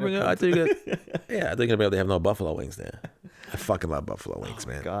why would you point bring of up? I thought you were gonna be able to have no buffalo wings there. I fucking love buffalo wings,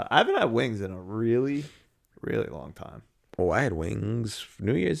 man. God, I haven't had wings in a really, really long time. Oh, I had wings for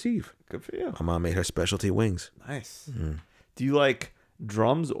New Year's Eve. Good for you. My mom made her specialty wings. Nice. Mm. Do you like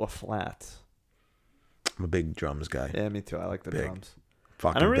drums or flats? I'm a big drums guy. Yeah, me too. I like the Big. drums.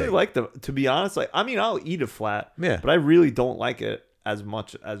 Fucking I don't really big. like the. To be honest, like I mean, I'll eat a flat. Yeah. But I really don't like it as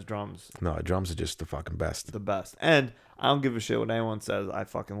much as drums. No, drums are just the fucking best. The best. And I don't give a shit what anyone says. I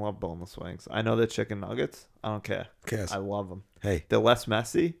fucking love boneless wings. I know they're chicken nuggets. I don't care. Cares. I love them. Hey, They're less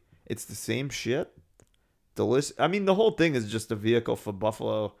messy. It's the same shit. Delicious. I mean, the whole thing is just a vehicle for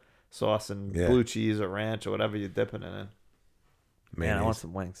buffalo sauce and Yeah. blue cheese or ranch or whatever you're dipping it in. Man, I want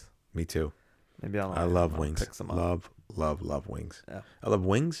some wings. Me too. Maybe I'll. I love I'll wings. Pick some up. Love wings. Yeah. I love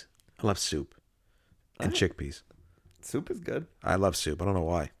wings. I love soup and Alright. chickpeas. Soup is good. I love soup. I don't know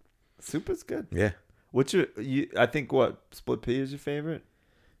why. Soup is good. Yeah. What's your? I think what split pea is your favorite.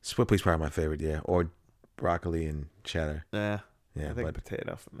 Split peas probably my favorite. Yeah, or broccoli and cheddar. Yeah. Yeah, I think but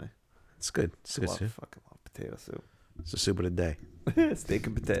potato for me. it's good. It's good soup. Fucking love potato soup. It's the soup of the day. Steak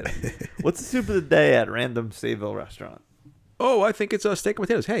and potato. What's the soup of the day at random Sayville restaurant? Oh, I think it's steak and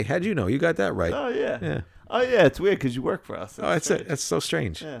potatoes. Hey, how'd you know? You got that right. Oh yeah. Yeah. Oh yeah. It's weird because you work for us. Oh, that's strange. it. That's so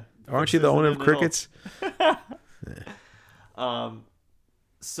strange. Yeah. Aren't you the owner of Crickets?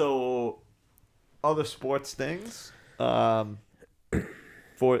 So other sports things. For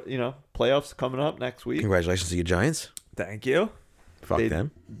playoffs coming up next week. Congratulations to you Giants. Thank you. Fuck They-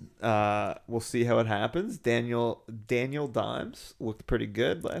 them. We'll see how it happens. Daniel Dimes looked pretty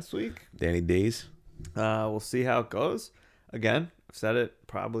good last week. Danny D's. We'll see how it goes. Again, I've said it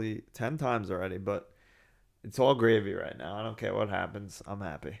probably 10 times already, but it's all gravy right now. I don't care what happens. I'm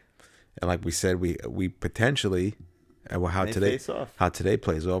happy. And like we said, we potentially, how May today face off. how today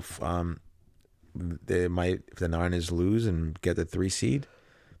plays off. They might, if the Niners lose and get the 3 seed,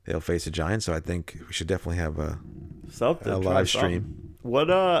 they'll face the Giants. So I think we should definitely have a Something. a try live something. stream. What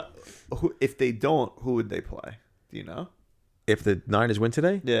if they don't, who would they play? Do you know? If the Niners win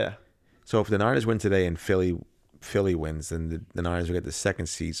today, Yeah. so if the Niners win today and Philly wins, then the Niners will get the 2nd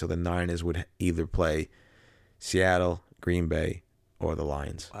seed. So the Niners would either play Seattle, Green Bay, or the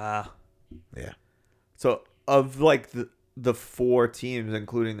Lions. Wow. Yeah. So of like the 4 teams,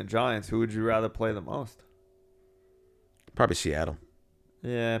 including the Giants, who would you rather play the most? Probably Seattle.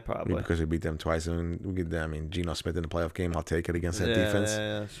 Yeah, probably. Because we beat them twice. And we get them. I mean, Geno Smith in the playoff game. I'll take it against that defense.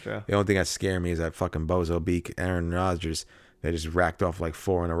 Yeah, that's true. The only thing that scared me is that fucking bozo beak Aaron Rodgers. They just racked off like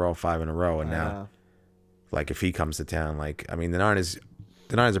 4 in a row, 5 in a row, and now, like, if he comes to town, like, I mean, the Niners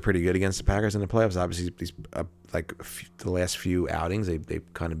are pretty good against the Packers in the playoffs. Obviously, these the last few outings,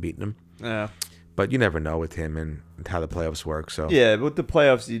 they've kind of beaten them. Yeah. But you never know with him and how the playoffs work. So Yeah, with the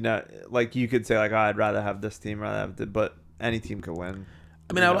playoffs, you could say like, I'd rather have this team, but any team could win.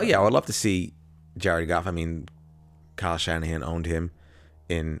 I mean, I would love to see Jared Goff. I mean, Kyle Shanahan owned him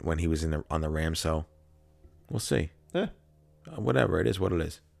when he was on the Rams. So we'll see. Yeah. Whatever it is, what it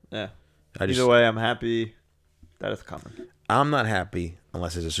is. Yeah. I Either way, I'm happy that it's coming. I'm not happy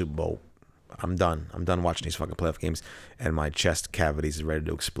unless there's a Super Bowl. I'm done. I'm done watching these fucking playoff games, and my chest cavities is ready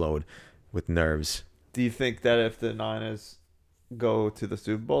to explode with nerves. Do you think that if the Niners go to the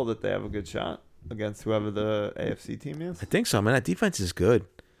Super Bowl, that they have a good shot against whoever the AFC team is? I think so, man. That defense is good.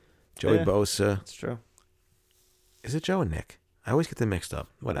 Joey Yeah. Bosa. That's true. Is it Joe and Nick? I always get them mixed up.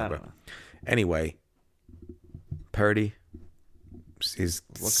 I Whatever. don't know. Anyway, Purdy. He's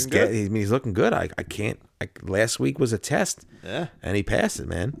Looking good. he's looking good. I can't. Last week was a test, Yeah. and he passed it,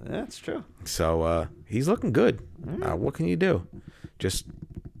 man. Yeah, that's true. So he's looking good. What can you do? Just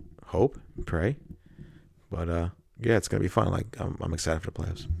hope, pray. But yeah, it's gonna be fun. Like I'm excited for the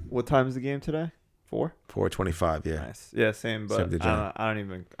playoffs. What time is the game today? 4? 4:25. Yeah. Nice. Yeah, same. But Same with the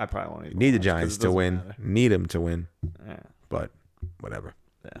Giants. I probably won't even. Need the watch 'cause Giants it to doesn't win. matter. Need them to win. Yeah. But whatever.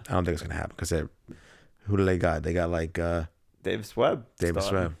 Yeah. I don't think it's gonna happen because who do they got? They got like Davis Webb. Davis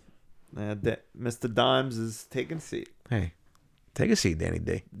starting. Webb. Yeah, Mr. Dimes is taking a seat. Hey, take a seat, Danny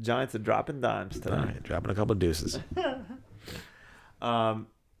D. Giants are dropping dimes All today. right, dropping a couple of deuces.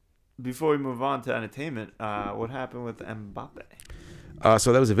 Before we move on to entertainment, what happened with Mbappe?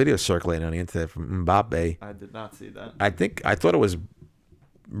 So there was a video circulating on the internet from Mbappe. I did not see that. I thought it was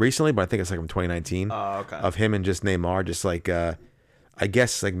recently, but I think it's like from 2019. Oh, okay. Of him and just Neymar, just like I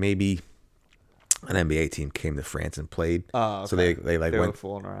guess like maybe an NBA team came to France and played. Oh, okay. So they like They were went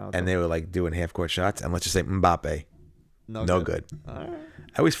fooling around. and they were like doing half court shots, and let's just say Mbappe, no good. All right.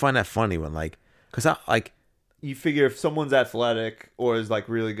 I always find that funny when because I like. You figure if someone's athletic or is like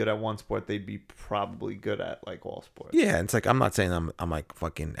really good at one sport, they'd be probably good at like all sports. Yeah, it's like I'm not saying I'm like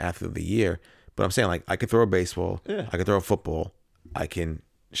fucking athlete of the year, but I'm saying like I could throw a baseball, Yeah. I could throw a football, I can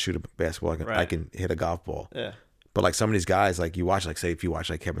shoot a basketball, I Right. can hit a golf ball. Yeah. But like some of these guys, like you watch, like say if you watch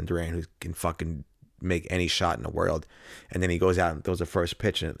like Kevin Durant, who can fucking make any shot in the world, and then he goes out and throws a first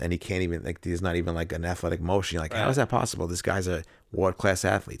pitch, and he can't even like there's not even like an athletic motion. You're like, how Right. is that possible? This guy's a world class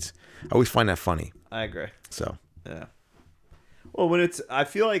athletes. I always find that funny. I agree. So Yeah. Well, I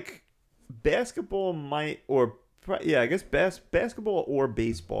feel like basketball I guess basketball or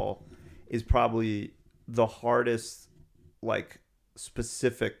baseball is probably the hardest, like,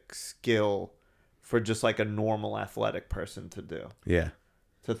 specific skill for just like a normal athletic person to do. yeah,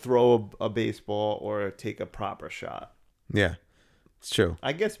 To throw a baseball or take a proper shot. yeah, it's true.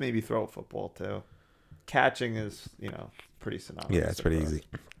 I guess maybe throw a football too. Catching is, pretty synonymous. Yeah, it's pretty across. easy.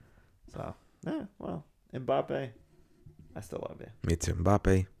 So, yeah, well, Mbappe, I still love you. Me too,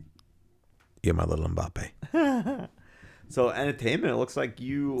 Mbappe. You're my little Mbappe. So entertainment, it looks like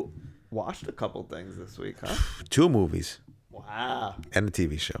you watched a couple things this week, huh? 2 movies Wow. and a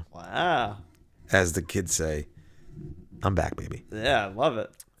TV show. Wow. As the kids say, I'm back, baby. Yeah, I love it.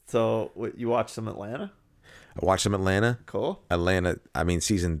 So you watched some Atlanta? I watched some Atlanta. Cool. Atlanta, I mean,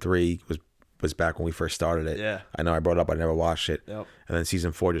 season 3 was back when we first started it. Yeah. I know I brought it up, I never watched it. Yep. And then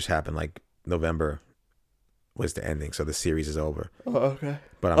season 4 just happened like November was the ending, so the series is over. Oh, okay.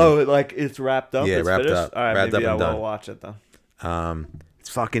 But I'm, like it's wrapped up? Yeah, It's wrapped finished? up. All right, Wrapped maybe up I and will done. watch it then. it's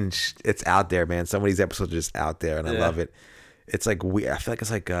fucking, it's out there, man. Some of these episodes are just out there, and I Yeah. love it. It's like I feel like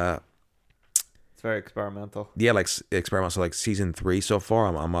it's like It's very experimental. yeah, like experimental. So like season 3 so far,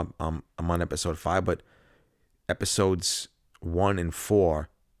 I'm on episode 5, but episodes 1 and 4,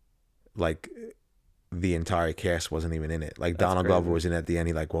 like the entire cast wasn't even in it. Like That's Donald crazy. Glover was in at the end.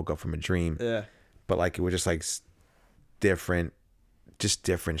 He like woke up from a dream, Yeah. but like it was just like different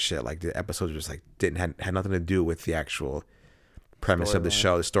shit. Like the episodes just like had nothing to do with the actual premise of the Storyline.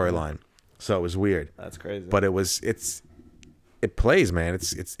 show, the storyline. So it was weird, That's crazy. but it plays, man.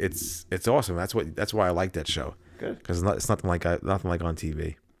 It's awesome. That's why I like that show, good. because it's nothing like on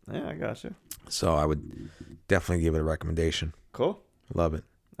TV. Yeah, I got you. So I would definitely give it a recommendation. Cool. Love it.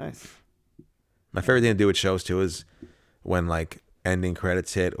 Nice. My favorite thing to do with shows too is when like ending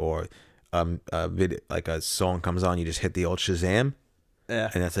credits hit or a video, like a song comes on, you just hit the old Shazam, Yeah.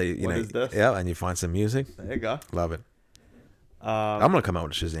 and that's how you What know, is this? yeah, and you find some music. There you go. Love it. I'm gonna come out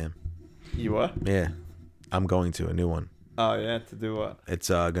with a Shazam. You what? Yeah, I'm going to a new one. Oh, yeah, to do what? It's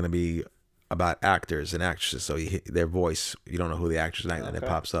gonna be about actors and actresses. So you hit their voice, you don't know who the actors are, and it Okay.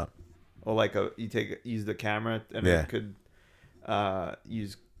 pops up. Or like use the camera and Yeah. it could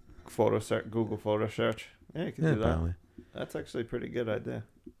use Google photo search. Yeah, you can Yeah, do that. probably. That's actually a pretty good idea.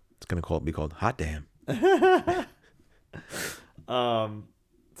 It's gonna be called Hot Damn.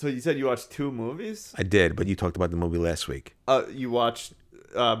 So you said you watched 2 movies? I did, but you talked about the movie last week. You watched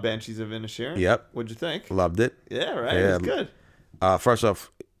Banshees of Inisherin? Yep. What'd you think? Loved it. Yeah, right. Yeah. It's good. First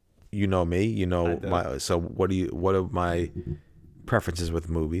off, you know me. You I know do. my. So what are my preferences with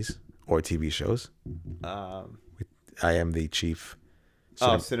movies or TV shows? Um, I am the chief.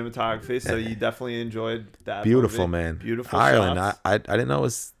 cinematography. So you definitely enjoyed that. Beautiful, movie. man. Beautiful Ireland. shots. I didn't know it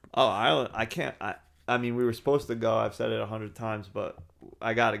was. Oh, Ireland. I can't. I mean, we were supposed to go. I've said it 100 times, but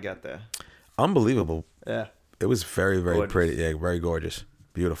I got to get there. Unbelievable. Yeah. It was very, very Gorgeous. pretty. Yeah, very gorgeous.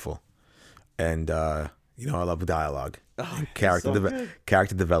 Beautiful. And I love dialogue. Oh, Character so good.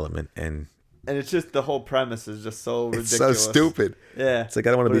 character development, and And it's just the whole premise is just so ridiculous. it's so stupid. Yeah. It's like I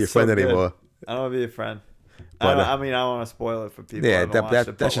don't want to But be your it's so friend good. anymore. I don't want to be a friend. But, I don't want to spoil it for people. who Yeah, haven't watched it, that's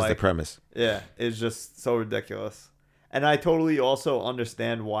but, just the like, premise. Yeah, it's just so ridiculous. And I totally also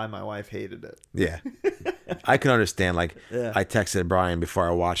understand why my wife hated it. Yeah, I can understand. Like, Yeah. I texted Brian before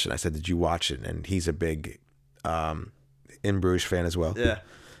I watched it. I said, "Did you watch it?" And he's a big In Bruges fan as well. Yeah.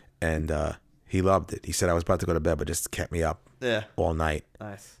 And he loved it. He said I was about to go to bed, but just kept me up Yeah. all night,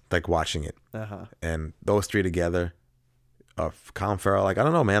 Nice. like watching it. Uh-huh. And those 3 together, Colin Farrell. Like, I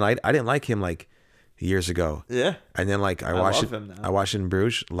don't know, man. I didn't like him like years ago. Yeah. And then like I I watched love it. him now. I watched it in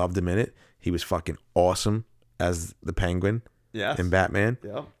Bruges. Loved him in it. He was fucking awesome as the Penguin Yes. in Batman.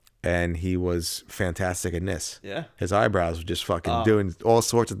 Yep. and he was fantastic in this. Yeah. His eyebrows were just fucking doing all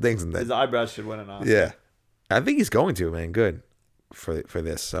sorts of things in that. His eyebrows should win an Oscar. Yeah, I think he's going to, man. Good for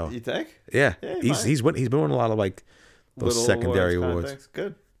this. So You think? yeah, Yeah, he he's been winning a lot of like those Little secondary kinda awards. things.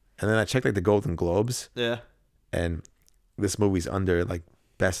 Good. And then I checked like the Golden Globes, Yeah. and this movie's under like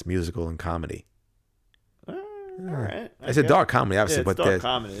best musical and comedy. All right. It's a dark comedy, Yeah, obviously, it's but dark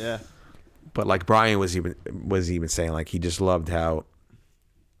comedy. Yeah. but like Brian was even saying like he just loved how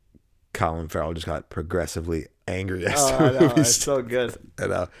Colin Farrell just got progressively angry as Oh, the I know. movie It's so good.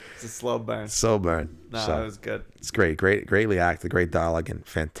 started. It's a slow burn. So burn. No, So it was good. it's greatly acted, great dialogue, and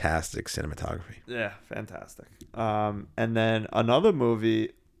fantastic cinematography. Yeah, fantastic. And then another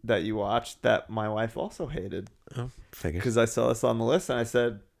movie that you watched that my wife also hated Oh, figures. because I saw this on the list and I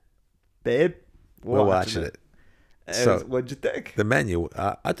said, "Babe, We're watching it. So- what'd you think?" The Menu.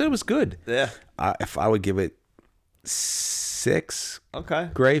 I thought it was good. Yeah. If I would give it 6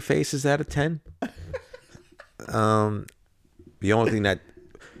 Okay. gray faces out of 10. The only thing that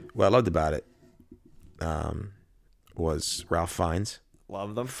what I loved about it was Ralph Fiennes.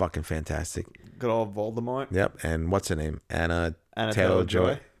 Love them. Fucking fantastic. Good old Voldemort. Yep. And what's her name? Anna Anna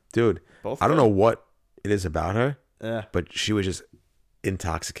Taylor-Joy. Dude, Both I don't good. know what it is about her, Yeah. but she was just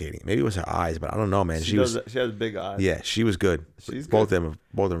intoxicating. Maybe it was her eyes, but I don't know, man. She was has big eyes. yeah, she was good. She's both good. of them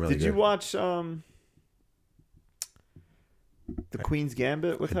really Did good. you watch The Queen's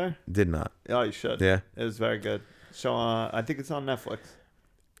Gambit with her? Did not. Oh, you should. Yeah. It was very good. Show I think it's on Netflix. It's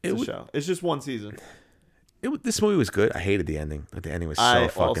It a was, show. It's just one season. this movie was good. I hated the ending. Like, the ending was so I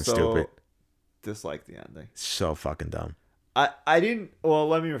fucking also stupid. dislike the ending. So fucking dumb. I didn't. Well,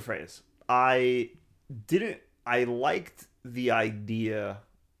 let me rephrase. I liked the idea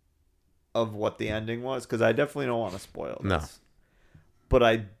of what the ending was because I definitely don't want to spoil this. No. But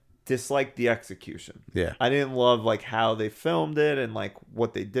I disliked the execution. Yeah. I didn't love like how they filmed it and like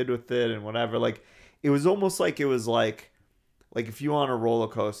what they did with it and whatever. Like it was almost like it was like if you were on a roller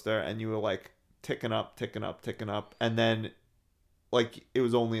coaster and you were like ticking up, and then like it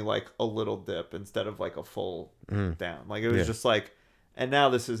was only like a little dip instead of like a full down. Like it was Yeah. just like, and now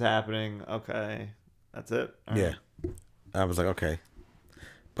this is happening. Okay, that's it. All Yeah. right. I was like, okay.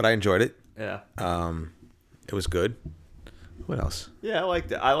 But I enjoyed it. Yeah. It was good. What else? Yeah, I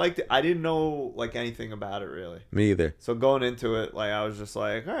liked it. I didn't know like anything about it really. Me either. So going into it, like I was just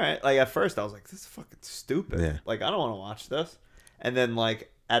like, all right. Like at first I was like, this is fucking stupid. Yeah. Like I don't want to watch this. And then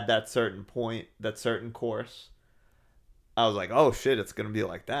like at that certain point, that certain course, I was like, oh shit, it's gonna be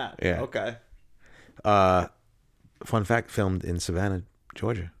like that. Yeah. Okay. Fun fact, filmed in Savannah,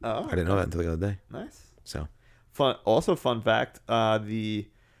 Georgia. Oh, I didn't know that until the other day. Nice. So Fun. Also, fun fact: the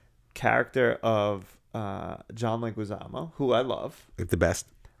character of John Leguizamo, who I love, the best.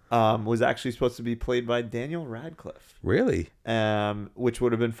 was actually supposed to be played by Daniel Radcliffe. Really? Which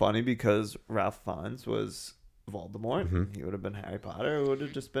would have been funny because Ralph Fiennes was Voldemort. Mm-hmm. He would have been Harry Potter. It would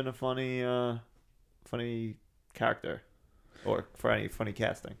have just been a funny character, or for any funny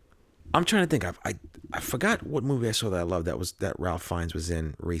casting. I'm trying to think. I forgot what movie I saw that I loved. That Ralph Fiennes was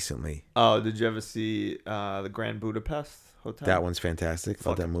in recently. Oh, did you ever see the Grand Budapest Hotel? That one's fantastic.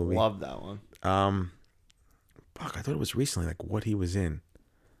 Love that Fucking movie. Love that one. Fuck, I thought it was recently. Like what he was in.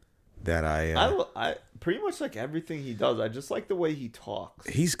 That I pretty much like everything he does. I just like the way he talks.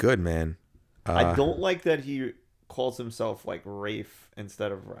 he's good, man. I don't like that he calls himself like Rafe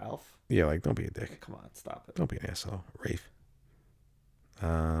instead of Ralph. Yeah, like don't be a dick. Come on, stop it. Don't be an asshole, Rafe.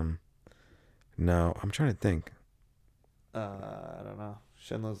 No, I'm trying to think. I don't know.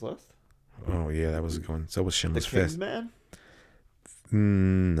 Schindler's List? Oh yeah, that was going. So was The Schindler's Fist. Kingsman?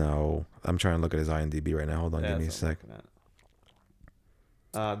 No, I'm trying to look at his IMDb right now. Hold on, give me a that's what I'm sec. looking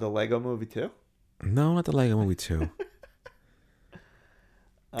at. The Lego Movie too? No, not the Lego Movie 2.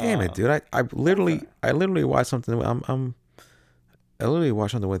 Damn it, dude! I okay. literally watched something. I literally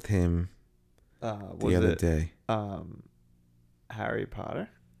watched something with him Was the other it day. Harry Potter?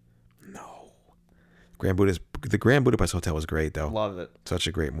 No, the Grand Budapest Hotel was great though. Love it. Such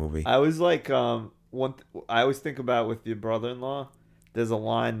a great movie. I was like I always think about with your brother-in-law. There's a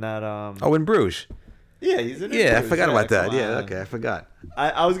line that Oh, in Bruges. yeah, he's in it. Yeah, I too. forgot about that. come Yeah, on. okay, I forgot.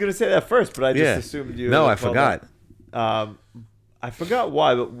 I was gonna say that first, but I just Yeah. assumed you. No, would I have told forgot. me. I forgot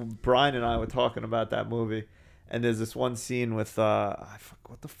why, but Brian and I were talking about that movie, and there's this one scene with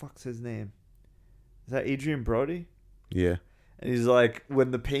what the fuck's his name? Is that Adrian Brody? Yeah. And he's like,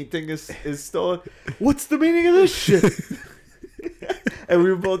 when the painting is stolen, what's the meaning of this shit? And we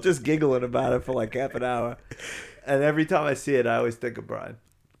were both just giggling about it for like half an hour. And every time I see it, I always think of Brian.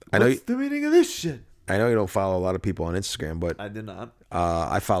 I know. What's the meaning of this shit? I know you don't follow a lot of people on Instagram, but I did not.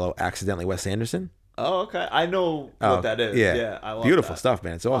 I follow Accidentally Wes Anderson. Oh, okay. I know Oh, what that is. yeah. Yeah, I love Beautiful that. stuff,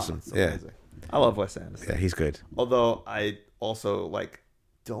 man. It's Oh, awesome. it's Yeah. amazing. I love Wes Anderson. Yeah, he's good. Although I also like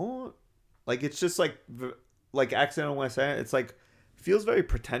don't like it's just like Accidental Wes Anderson. It's like feels very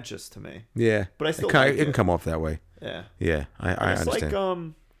pretentious to me. Yeah. But I still it, kinda, like it can it. come off that way. Yeah. Yeah, I It's understand.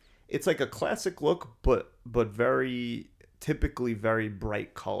 like it's like a classic look, but very typically very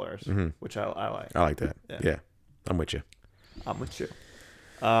bright colors, which I like. I like that. Yeah. Yeah. I'm with you. I'm with you.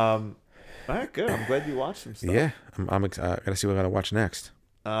 All right, good. I'm glad you watched some stuff. Yeah. I gotta see what I gotta watch next.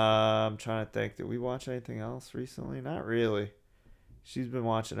 I'm trying to think. Did we watch anything else recently? Not really. She's been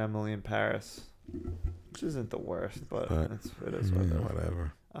watching Emily in Paris, which isn't the worst, but it is what it is.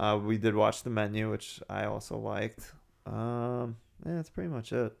 Whatever. We did watch The Menu, which I also liked. Yeah, that's pretty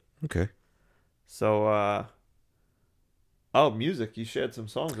much it. Okay. So, music. You shared some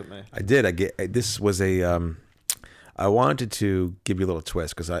songs with me. I did. This was a I wanted to give you a little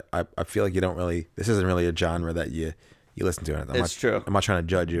twist because I feel like you don't really. This isn't really a genre that you listen to. It's true. I'm not trying to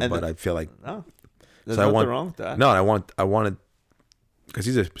judge you, but I feel like No, there's So I nothing want- wrong with that. no. I wanted because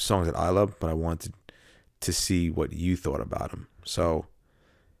these are songs that I love, but I wanted to see what you thought about them. So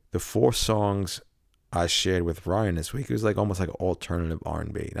the 4 songs I shared with Ryan this week, it was like almost like alternative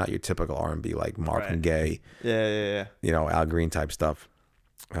R&B, not your typical R&B like Marvin Right. Gaye, Yeah. Al Green type stuff,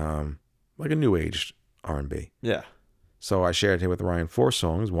 like a new age R&B. Yeah. So I shared here with Ryan 4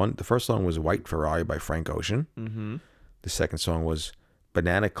 songs. The first song was White Ferrari by Frank Ocean. Mm-hmm. The second song was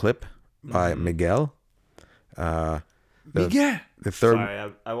Banana Clip by Miguel. Yeah. The third,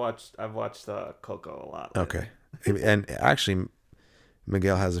 Sorry, I've watched Coco a lot. lately. okay, and actually,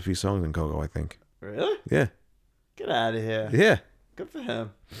 Miguel has a few songs in Coco, I think. Really? Yeah, Get out of here. yeah. Good for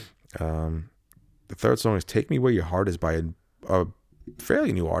him. The third song is "Take Me Where Your Heart Is" by a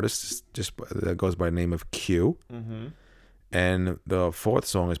fairly new artist, just that goes by the name of Q. Mm-hmm. And the fourth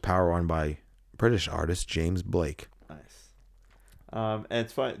song is "Power On" by British artist James Blake. Nice. And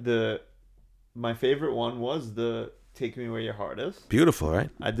it's fun. My favorite one was the "Take Me Where Your Heart Is." Beautiful, right?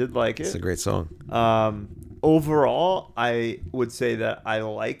 I did like It's a it. great song. Overall, I would say that I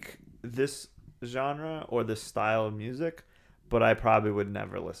like this genre or this style of music, but I probably would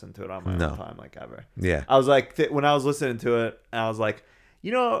never listen to it on my No. own time, like ever. Yeah, I was like, when I was listening to it, I was like,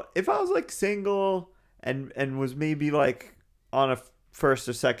 if I was like single and was maybe like on a first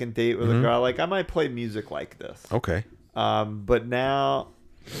or second date with a girl, like I might play music like this. okay. But now,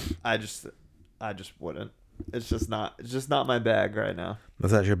 I just wouldn't. It's just not my bag right now.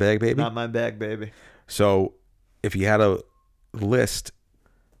 Was that your bag, baby? Not my bag, baby. So, if you had a list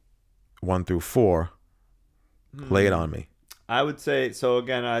 1 through 4, lay it on me. I would say so.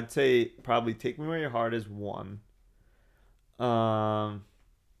 Again, I'd say probably "Take Me Where Your Heart Is" 1.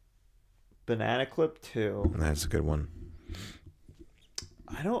 Banana Clip 2. That's a good one.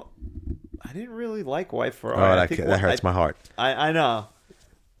 I didn't really like White Ferrari. Oh, I think that hurts my heart. I know.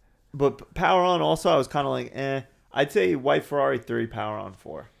 But Power On also, I was kind of like, eh. I'd say White Ferrari 3, Power On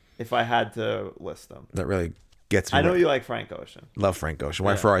 4, if I had to list them. That really gets me. I know you like Frank Ocean. Love Frank Ocean.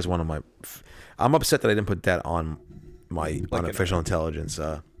 White Yeah. Ferrari is one of my. I'm upset that I didn't put that on my Like unofficial intelligence.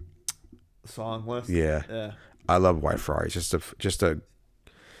 Song list. Yeah, Yeah. I love White Ferrari. It's just a.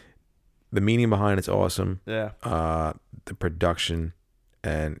 The meaning behind it's awesome. Yeah. The production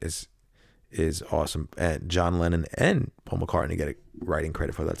and is awesome. And John Lennon and Paul McCartney get a writing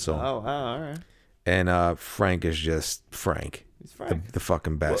credit for that song. Oh, wow. All right. And Frank is just Frank. He's Frank. The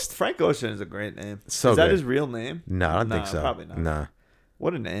fucking Well, best. Frank Ocean is a great name. So is that good. his real name? No, I don't think No, so. probably not. Nah.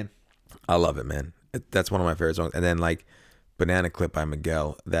 What a name. I love it, man. That's one of my favorite songs. And then like Banana Clip by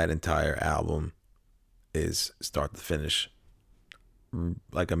Miguel, that entire album is start to finish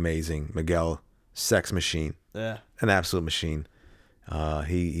like amazing. Miguel, sex machine, Yeah. an absolute machine.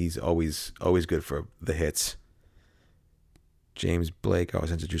 He's always good for the hits. James Blake, I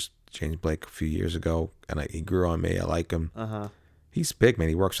was introduced to James Blake a few years ago, and he grew on me. I like him. Uh-huh. He's big, man.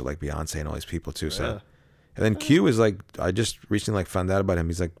 He works with like Beyonce and all these people too. So, Yeah. and then Q is like, I just recently like found out about him.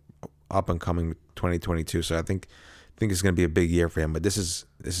 He's like up and coming 2022. So I think it's gonna be a big year for him. But this is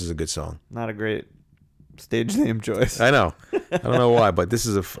a good song. Not a great stage name choice. I know. I don't know why, but this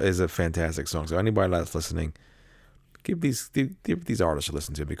is a fantastic song. So anybody that's listening, give these artists a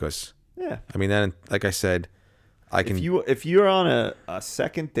listen to because Yeah. I mean, then like I said, I can. If you're on a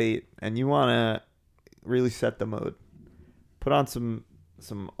second date and you want to really set the mood, put on some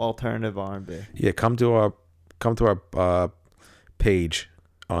alternative R&B. Yeah, come to our page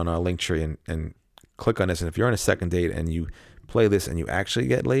on our Linktree and click on this. And if you're on a second date and you play this and you actually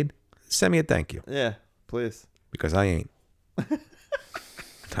get laid, send me a thank you Yeah, please. because I ain't. No,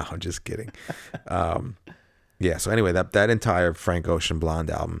 I'm just kidding. Yeah. So anyway, that entire Frank Ocean Blonde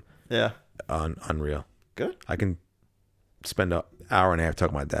album, Yeah. unreal. Good. I can spend an hour and a half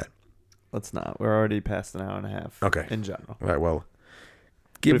talking about that. Let's not. We're already past an hour and a half. Okay. In general. All right. Well,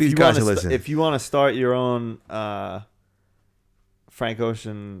 But give if these you guys a wanna listen. if you want to start your own Frank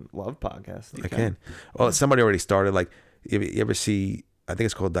Ocean love podcast, you I can. Well, somebody already started. Like, you ever see? I think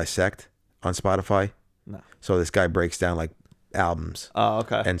it's called Dissect on Spotify. No. So this guy breaks down like albums Oh,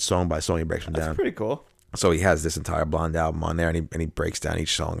 okay. and song by song. He breaks them That's down. pretty cool. So he has this entire Blonde album on there, and he breaks down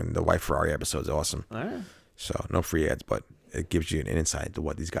each song. And the White Ferrari episode is awesome. All right. So no free ads, but it gives you an insight into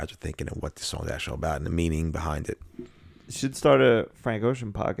what these guys are thinking and what the song's actually about and the meaning behind it. You should start a Frank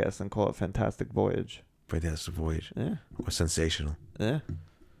Ocean podcast and call it Fantastic Voyage. Fantastic Voyage Yeah. or Sensational. Yeah.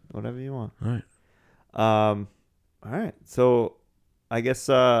 Whatever you want. All right. All right. So I guess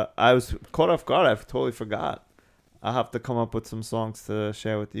I was caught off guard. I totally forgot. I'll have to come up with some songs to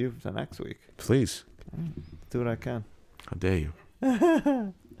share with you for next week. Please. Do what I can. How dare you?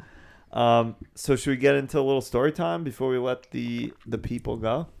 So should we get into a little story time before we let the people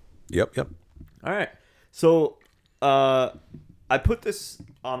go? Yep. All right. So I put this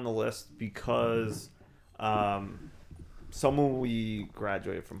on the list because someone we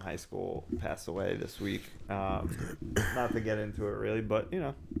graduated from high school passed away this week. Not to get into it really, but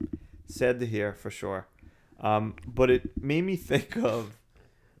sad to hear for sure. But it made me think of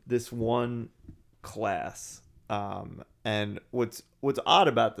this one class. And what's odd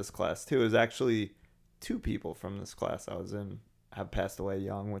about this class too is actually two people from this class I was in have passed away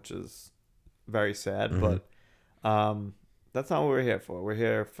young, which is very sad. Mm-hmm. But that's not what we're here for. We're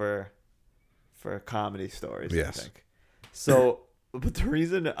here for comedy stories. Yes. I think. So, but the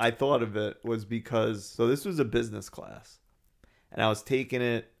reason I thought of it was because this was a business class, and I was taking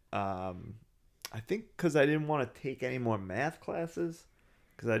it. I think because I didn't want to take any more math classes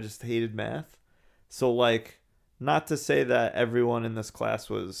because I just hated math. So not to say that everyone in this class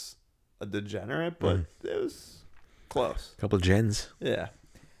was a degenerate, but it was close. Couple of gens. Yeah.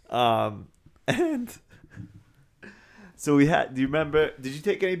 And so we had. Do you remember? Did you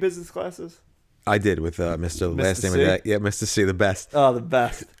take any business classes? I did with Mr. Last name C? of that. Yeah, Mr. C, the best. Oh, the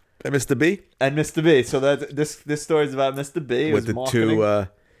best. And Mr. B And Mr. B. So that this story is about Mr. B. It with was the marketing. two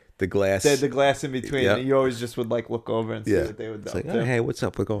the glass. They had the glass in between, Yeah. and you always just would look over and see Yeah. what they would do. It's like, oh, hey, what's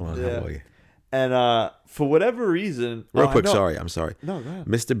up? What's going on? Yeah. How are you? And for whatever reason, Real I quick, know- I'm sorry. No, go ahead.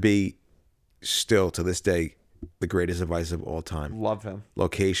 Mr. B, still to this day, the greatest advice of all time. Love him.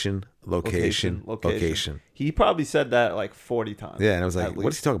 Location. He probably said that 40 times. Yeah, and I was at like, what's he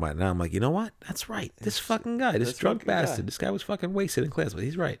least. talking about? And I'm like, you know what? That's right. This fucking guy, this drunk fucking guy. bastard. This guy was fucking wasted in class, but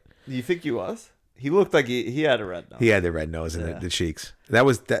he's right. Do you think he was? He looked like he had a red nose. He had the red nose and Yeah. the cheeks. That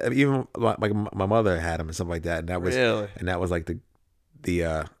was that. Even like my mother had him and stuff like that. And that was Really? and that was like the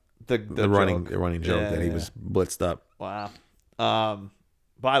The running joke Yeah, that he yeah. was blitzed up. Wow.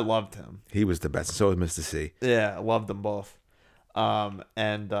 But I loved him. He was the best. So was Mr. C. Yeah, I loved them both.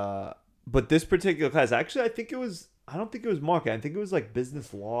 But this particular class, actually, I don't think it was marketing. I think it was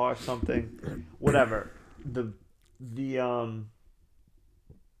business law or something. Whatever.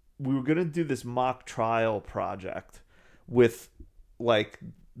 We were gonna do this mock trial project with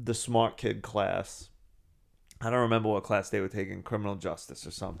the smart kid class. I don't remember what class they were taking, criminal justice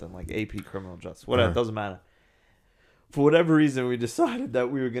or something, AP criminal justice. Whatever, it doesn't matter. For whatever reason, we decided that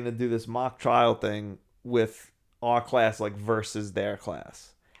we were going to do this mock trial thing with our class versus their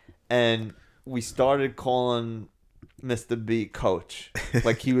class. And we started calling Mr. B coach.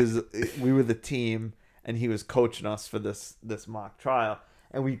 We were the team and he was coaching us for this mock trial.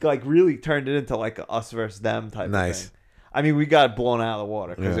 And we really turned it into a us versus them type of Nice. thing. I mean, we got blown out of the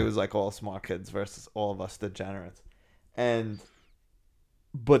water because Yeah. it was all smart kids versus all of us degenerates.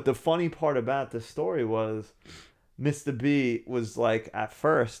 But the funny part about this story was Mr. B was at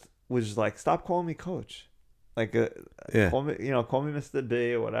first was stop calling me coach. Yeah. Call me Mr.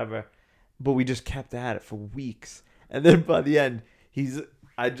 B or whatever. But we just kept at it for weeks. And then by the end,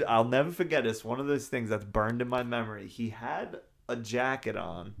 I'll never forget this. One of those things that's burned in my memory. He had a jacket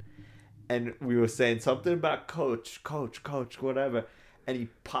on and we were saying something about coach, whatever. And he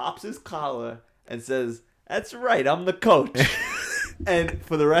pops his collar and says, "That's right, I'm the coach." And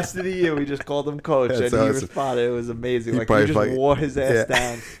for the rest of the year, we just called him coach. That's and he awesome. responded. It was amazing. He He probably just fucking- wore his ass Yeah.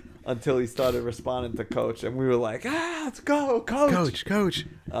 down until he started responding to coach. And we were like, let's go, coach. Coach.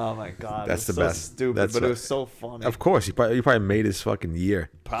 Oh, my God. That's it was the so best. stupid, That's but it what- was so funny. Of course, you probably made his fucking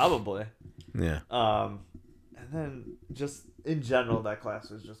year. Probably. Yeah. And then just in general, that class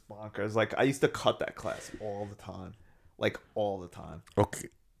was just bonkers. I used to cut that class all the time. All the time. Okay.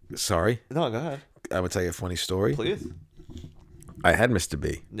 Sorry. No, go ahead. I would tell you a funny story. Please. I had Mr.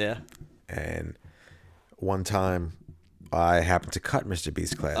 B, Yeah. and one time I happened to cut Mr.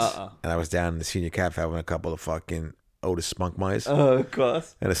 B's class, Uh-uh. and I was down in the senior cafe having a couple of fucking Otis Spunkmeis Oh, of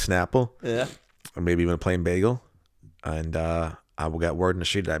course. and a Snapple, Yeah. or maybe even a plain bagel, and I got word in the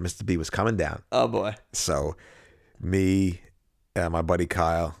street that Mr. B was coming down. Oh boy. So, me, my buddy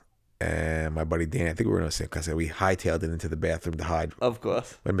Kyle, and my buddy Dan, I think we were in the same class. We hightailed it into the bathroom to hide Of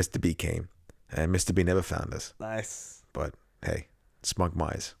course. when Mr. B came, and Mr. B never found us. Nice. But hey,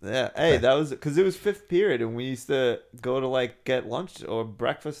 Spunkmeis. Yeah. Hey, that was because it was fifth period, and we used to go to like get lunch or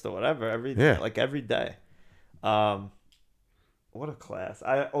breakfast or whatever every day. What a class!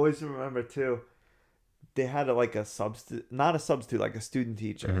 I always remember too. They had like a substitute, not a substitute, like a student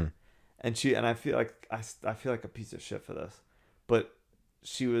teacher, Mm-hmm. and I feel like I feel like a piece of shit for this, but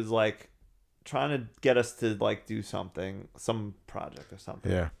she was like trying to get us to like do something, some project or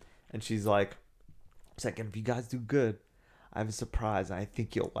something. Yeah. And she's like, and if you guys do good, I have a surprise. And I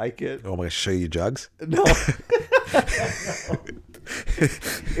think you'll like it. Oh, I'm gonna show you jugs. No.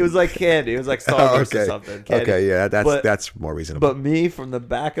 It was like candy. It was like Starbucks or something. Candy. Okay, yeah, But- that's more reasonable. But me from the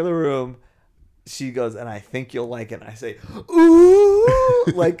back of the room, she goes, and I think you'll like it. And I say, ooh,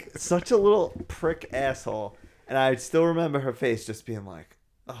 like such a little prick asshole. And I still remember her face just being like,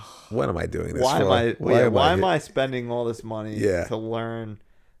 What am I doing this why for? am I spending all this money Yeah. to learn,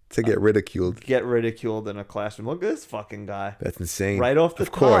 to get ridiculed? get ridiculed in a classroom? Look at this fucking guy. That's insane. Right off the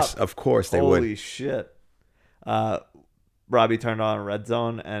Of course, top. of course they Holy would. shit. Robbie turned on Red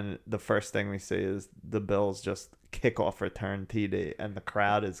Zone, and the first thing we see is the Bills just kickoff return TD, and the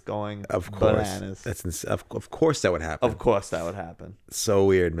crowd is going Of course, bananas. that's of course that would happen. Of course that would happen. So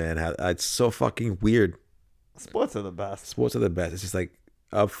weird, man. It's so fucking weird. Sports are the best. Sports are the best. It's just like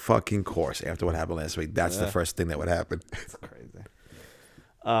of fucking course. After what happened last week, that's the first thing that would happen. It's crazy.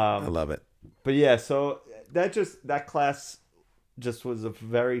 I love it. But yeah, so that class just was a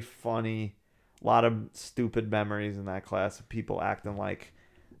very funny, lot of stupid memories in that class of people acting like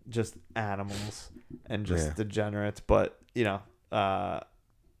just animals and just degenerates. But you know,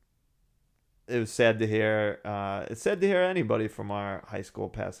 it was sad to hear. It's sad to hear anybody from our high school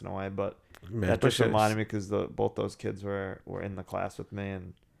passing away. But Man, that just especially- reminded me because both those kids were in the class with me,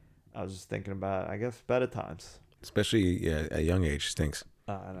 and I was just thinking about, I guess, better times. especially at a young age, stinks.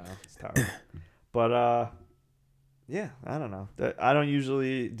 I know it's terrible, but yeah, I don't know. I don't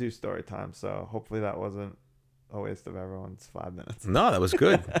usually do story time, so hopefully that wasn't a waste of everyone's 5 minutes. No, that was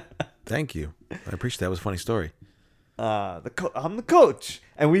good. Thank you. I appreciate that. It was a funny story. I'm the coach,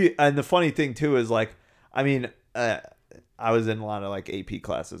 and the funny thing too is like, I mean, I was in a lot of like AP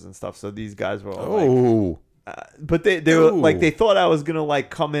classes and stuff, so these guys were all like, Oh, but they were Ooh. like, they thought I was gonna like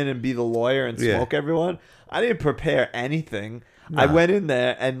come in and be the lawyer and Yeah. smoke everyone. I didn't prepare anything. I went in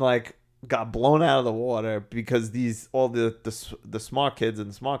there and like got blown out of the water because all the smart kids in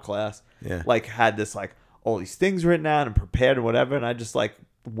the smart class Yeah. like had this like all these things written out and prepared and whatever, and I just like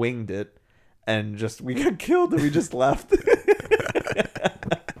winged it and just we got killed and we just left.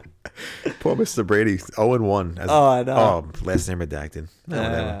 poor Mr. Brady. 0-1. Oh, I know. Oh, last name redacted. No,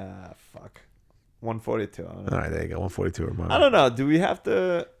 whatever. Fuck. 142. I don't know. All right, there you go. 142 or more. I don't know. Do we have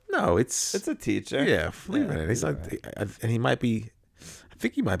to? No, it's It's a teacher. yeah. Leave Yeah, it. He's not, you're and he might be. I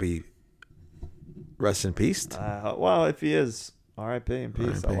think he might be. Rest in peace. Well, if he is, R.I.P. in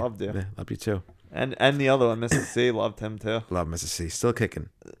peace. I R.I.P. loved you. Yeah, love you too. And the other one, Mrs. C, loved him too. Love Mrs. C. Still kicking.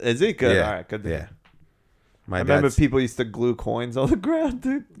 Is he good? Yeah. All right, good. To Yeah. hear. My I remember dad's- people used to glue coins on the ground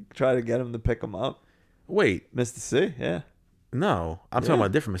to try to get him to pick them up. Wait, Mr. C, yeah. no. I'm talking about a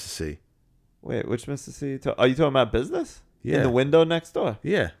different Mrs. C. Wait, which Mr. C? Are you talking about business? Yeah. In the window next door?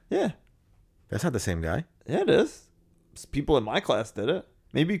 Yeah. Yeah. That's not the same guy. Yeah, it is. People in my class did it.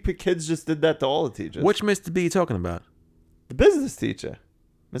 Maybe kids just did that to all the teachers. Which Mr. B you talking about? The business teacher,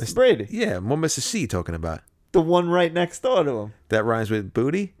 Mr. Brady, Yeah, what Mrs. C you talking about? the one right next door to him. That rhymes with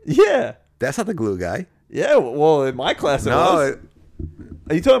booty? Yeah, That's not the glue guy. yeah. Well, in my class, it was.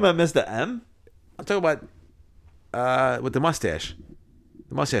 Are you talking about Mr. M? I'm talking about with the mustache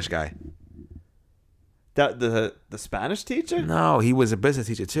guy. That the Spanish teacher? No, he was a business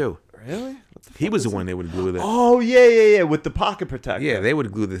teacher too. Really? He was the one that would glue the. Oh yeah, with the pocket protector. Yeah, they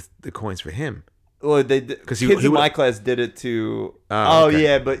would glue the coins for him. Well, they did, 'Cause kids he in would- my class did it to. Oh, okay.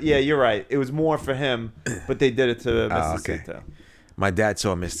 Yeah, but yeah, you're right. It was more for him, but they did it to Mr. okay. C too. My dad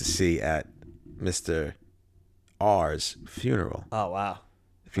saw Mr. C at Mr. R's funeral. Oh wow.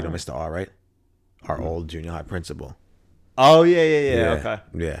 If you know Mr. R, right? Our old junior high principal. Oh yeah. Okay.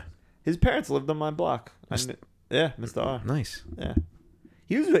 Yeah. His parents lived on my block. Yeah, Mr. R. Nice. Yeah.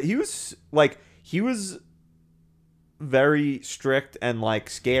 He was very strict and like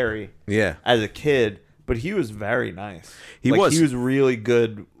scary Yeah. as a kid, but he was very nice. He Like, was. He was really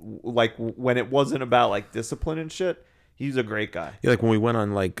good. Like when it wasn't about like discipline and shit, He's a great guy. Yeah, like when we went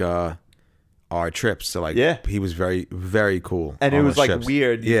on like our trips, so like he was very, very cool. And it on was those like trips.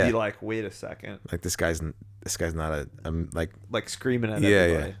 weird. You'd Yeah. be like, wait a second. Like this guy's not Like screaming at Yeah,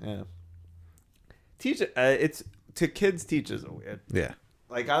 everybody. Yeah. It's to kids. Teachers are weird. yeah.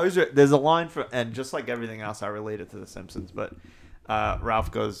 Like there's a line for, and just like everything else, I relate it to The Simpsons. But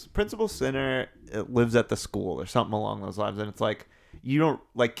Ralph goes, "Principal Sinner lives at the school," or something along those lines, and it's like you don't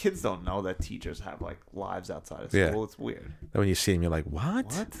like kids don't know that teachers have like lives outside of school. Yeah. It's weird. Then when you see him, you're like,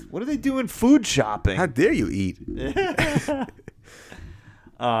 what? What are they doing food shopping? How dare you eat? But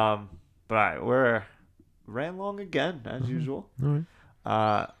all right, we're ran long again as usual. All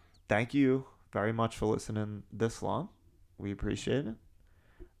right. Thank you very much for listening this long. We appreciate it.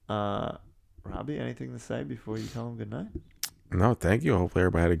 Robbie, anything to say before you tell them good night? No, thank you. Hopefully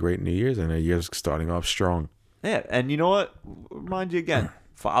everybody had a great New Year's and a year's starting off strong. Yeah, and you know what? Remind you again,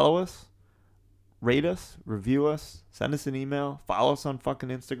 follow us, rate us, review us, send us an email, follow us on fucking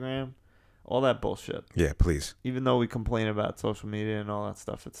Instagram, all that bullshit. Yeah, please. Even though we complain about social media and all that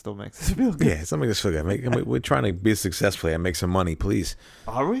stuff, it still makes us feel good. Yeah, something that's feel good. We're trying to be successful and make some money, please.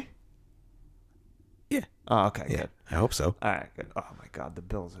 Are we? Yeah. Oh, okay, Yeah, good. I hope so. All right, good. Oh my God, the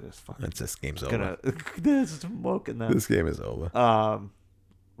Bills are just fucking This game's over. they're smoking them. This game is over.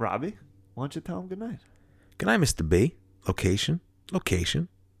 Robbie, why don't you tell him good night? Good night, Mr. B. Location.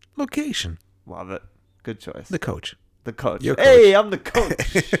 Love it. Good choice. The coach. The coach. Your coach. Hey, I'm the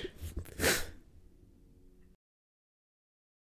coach.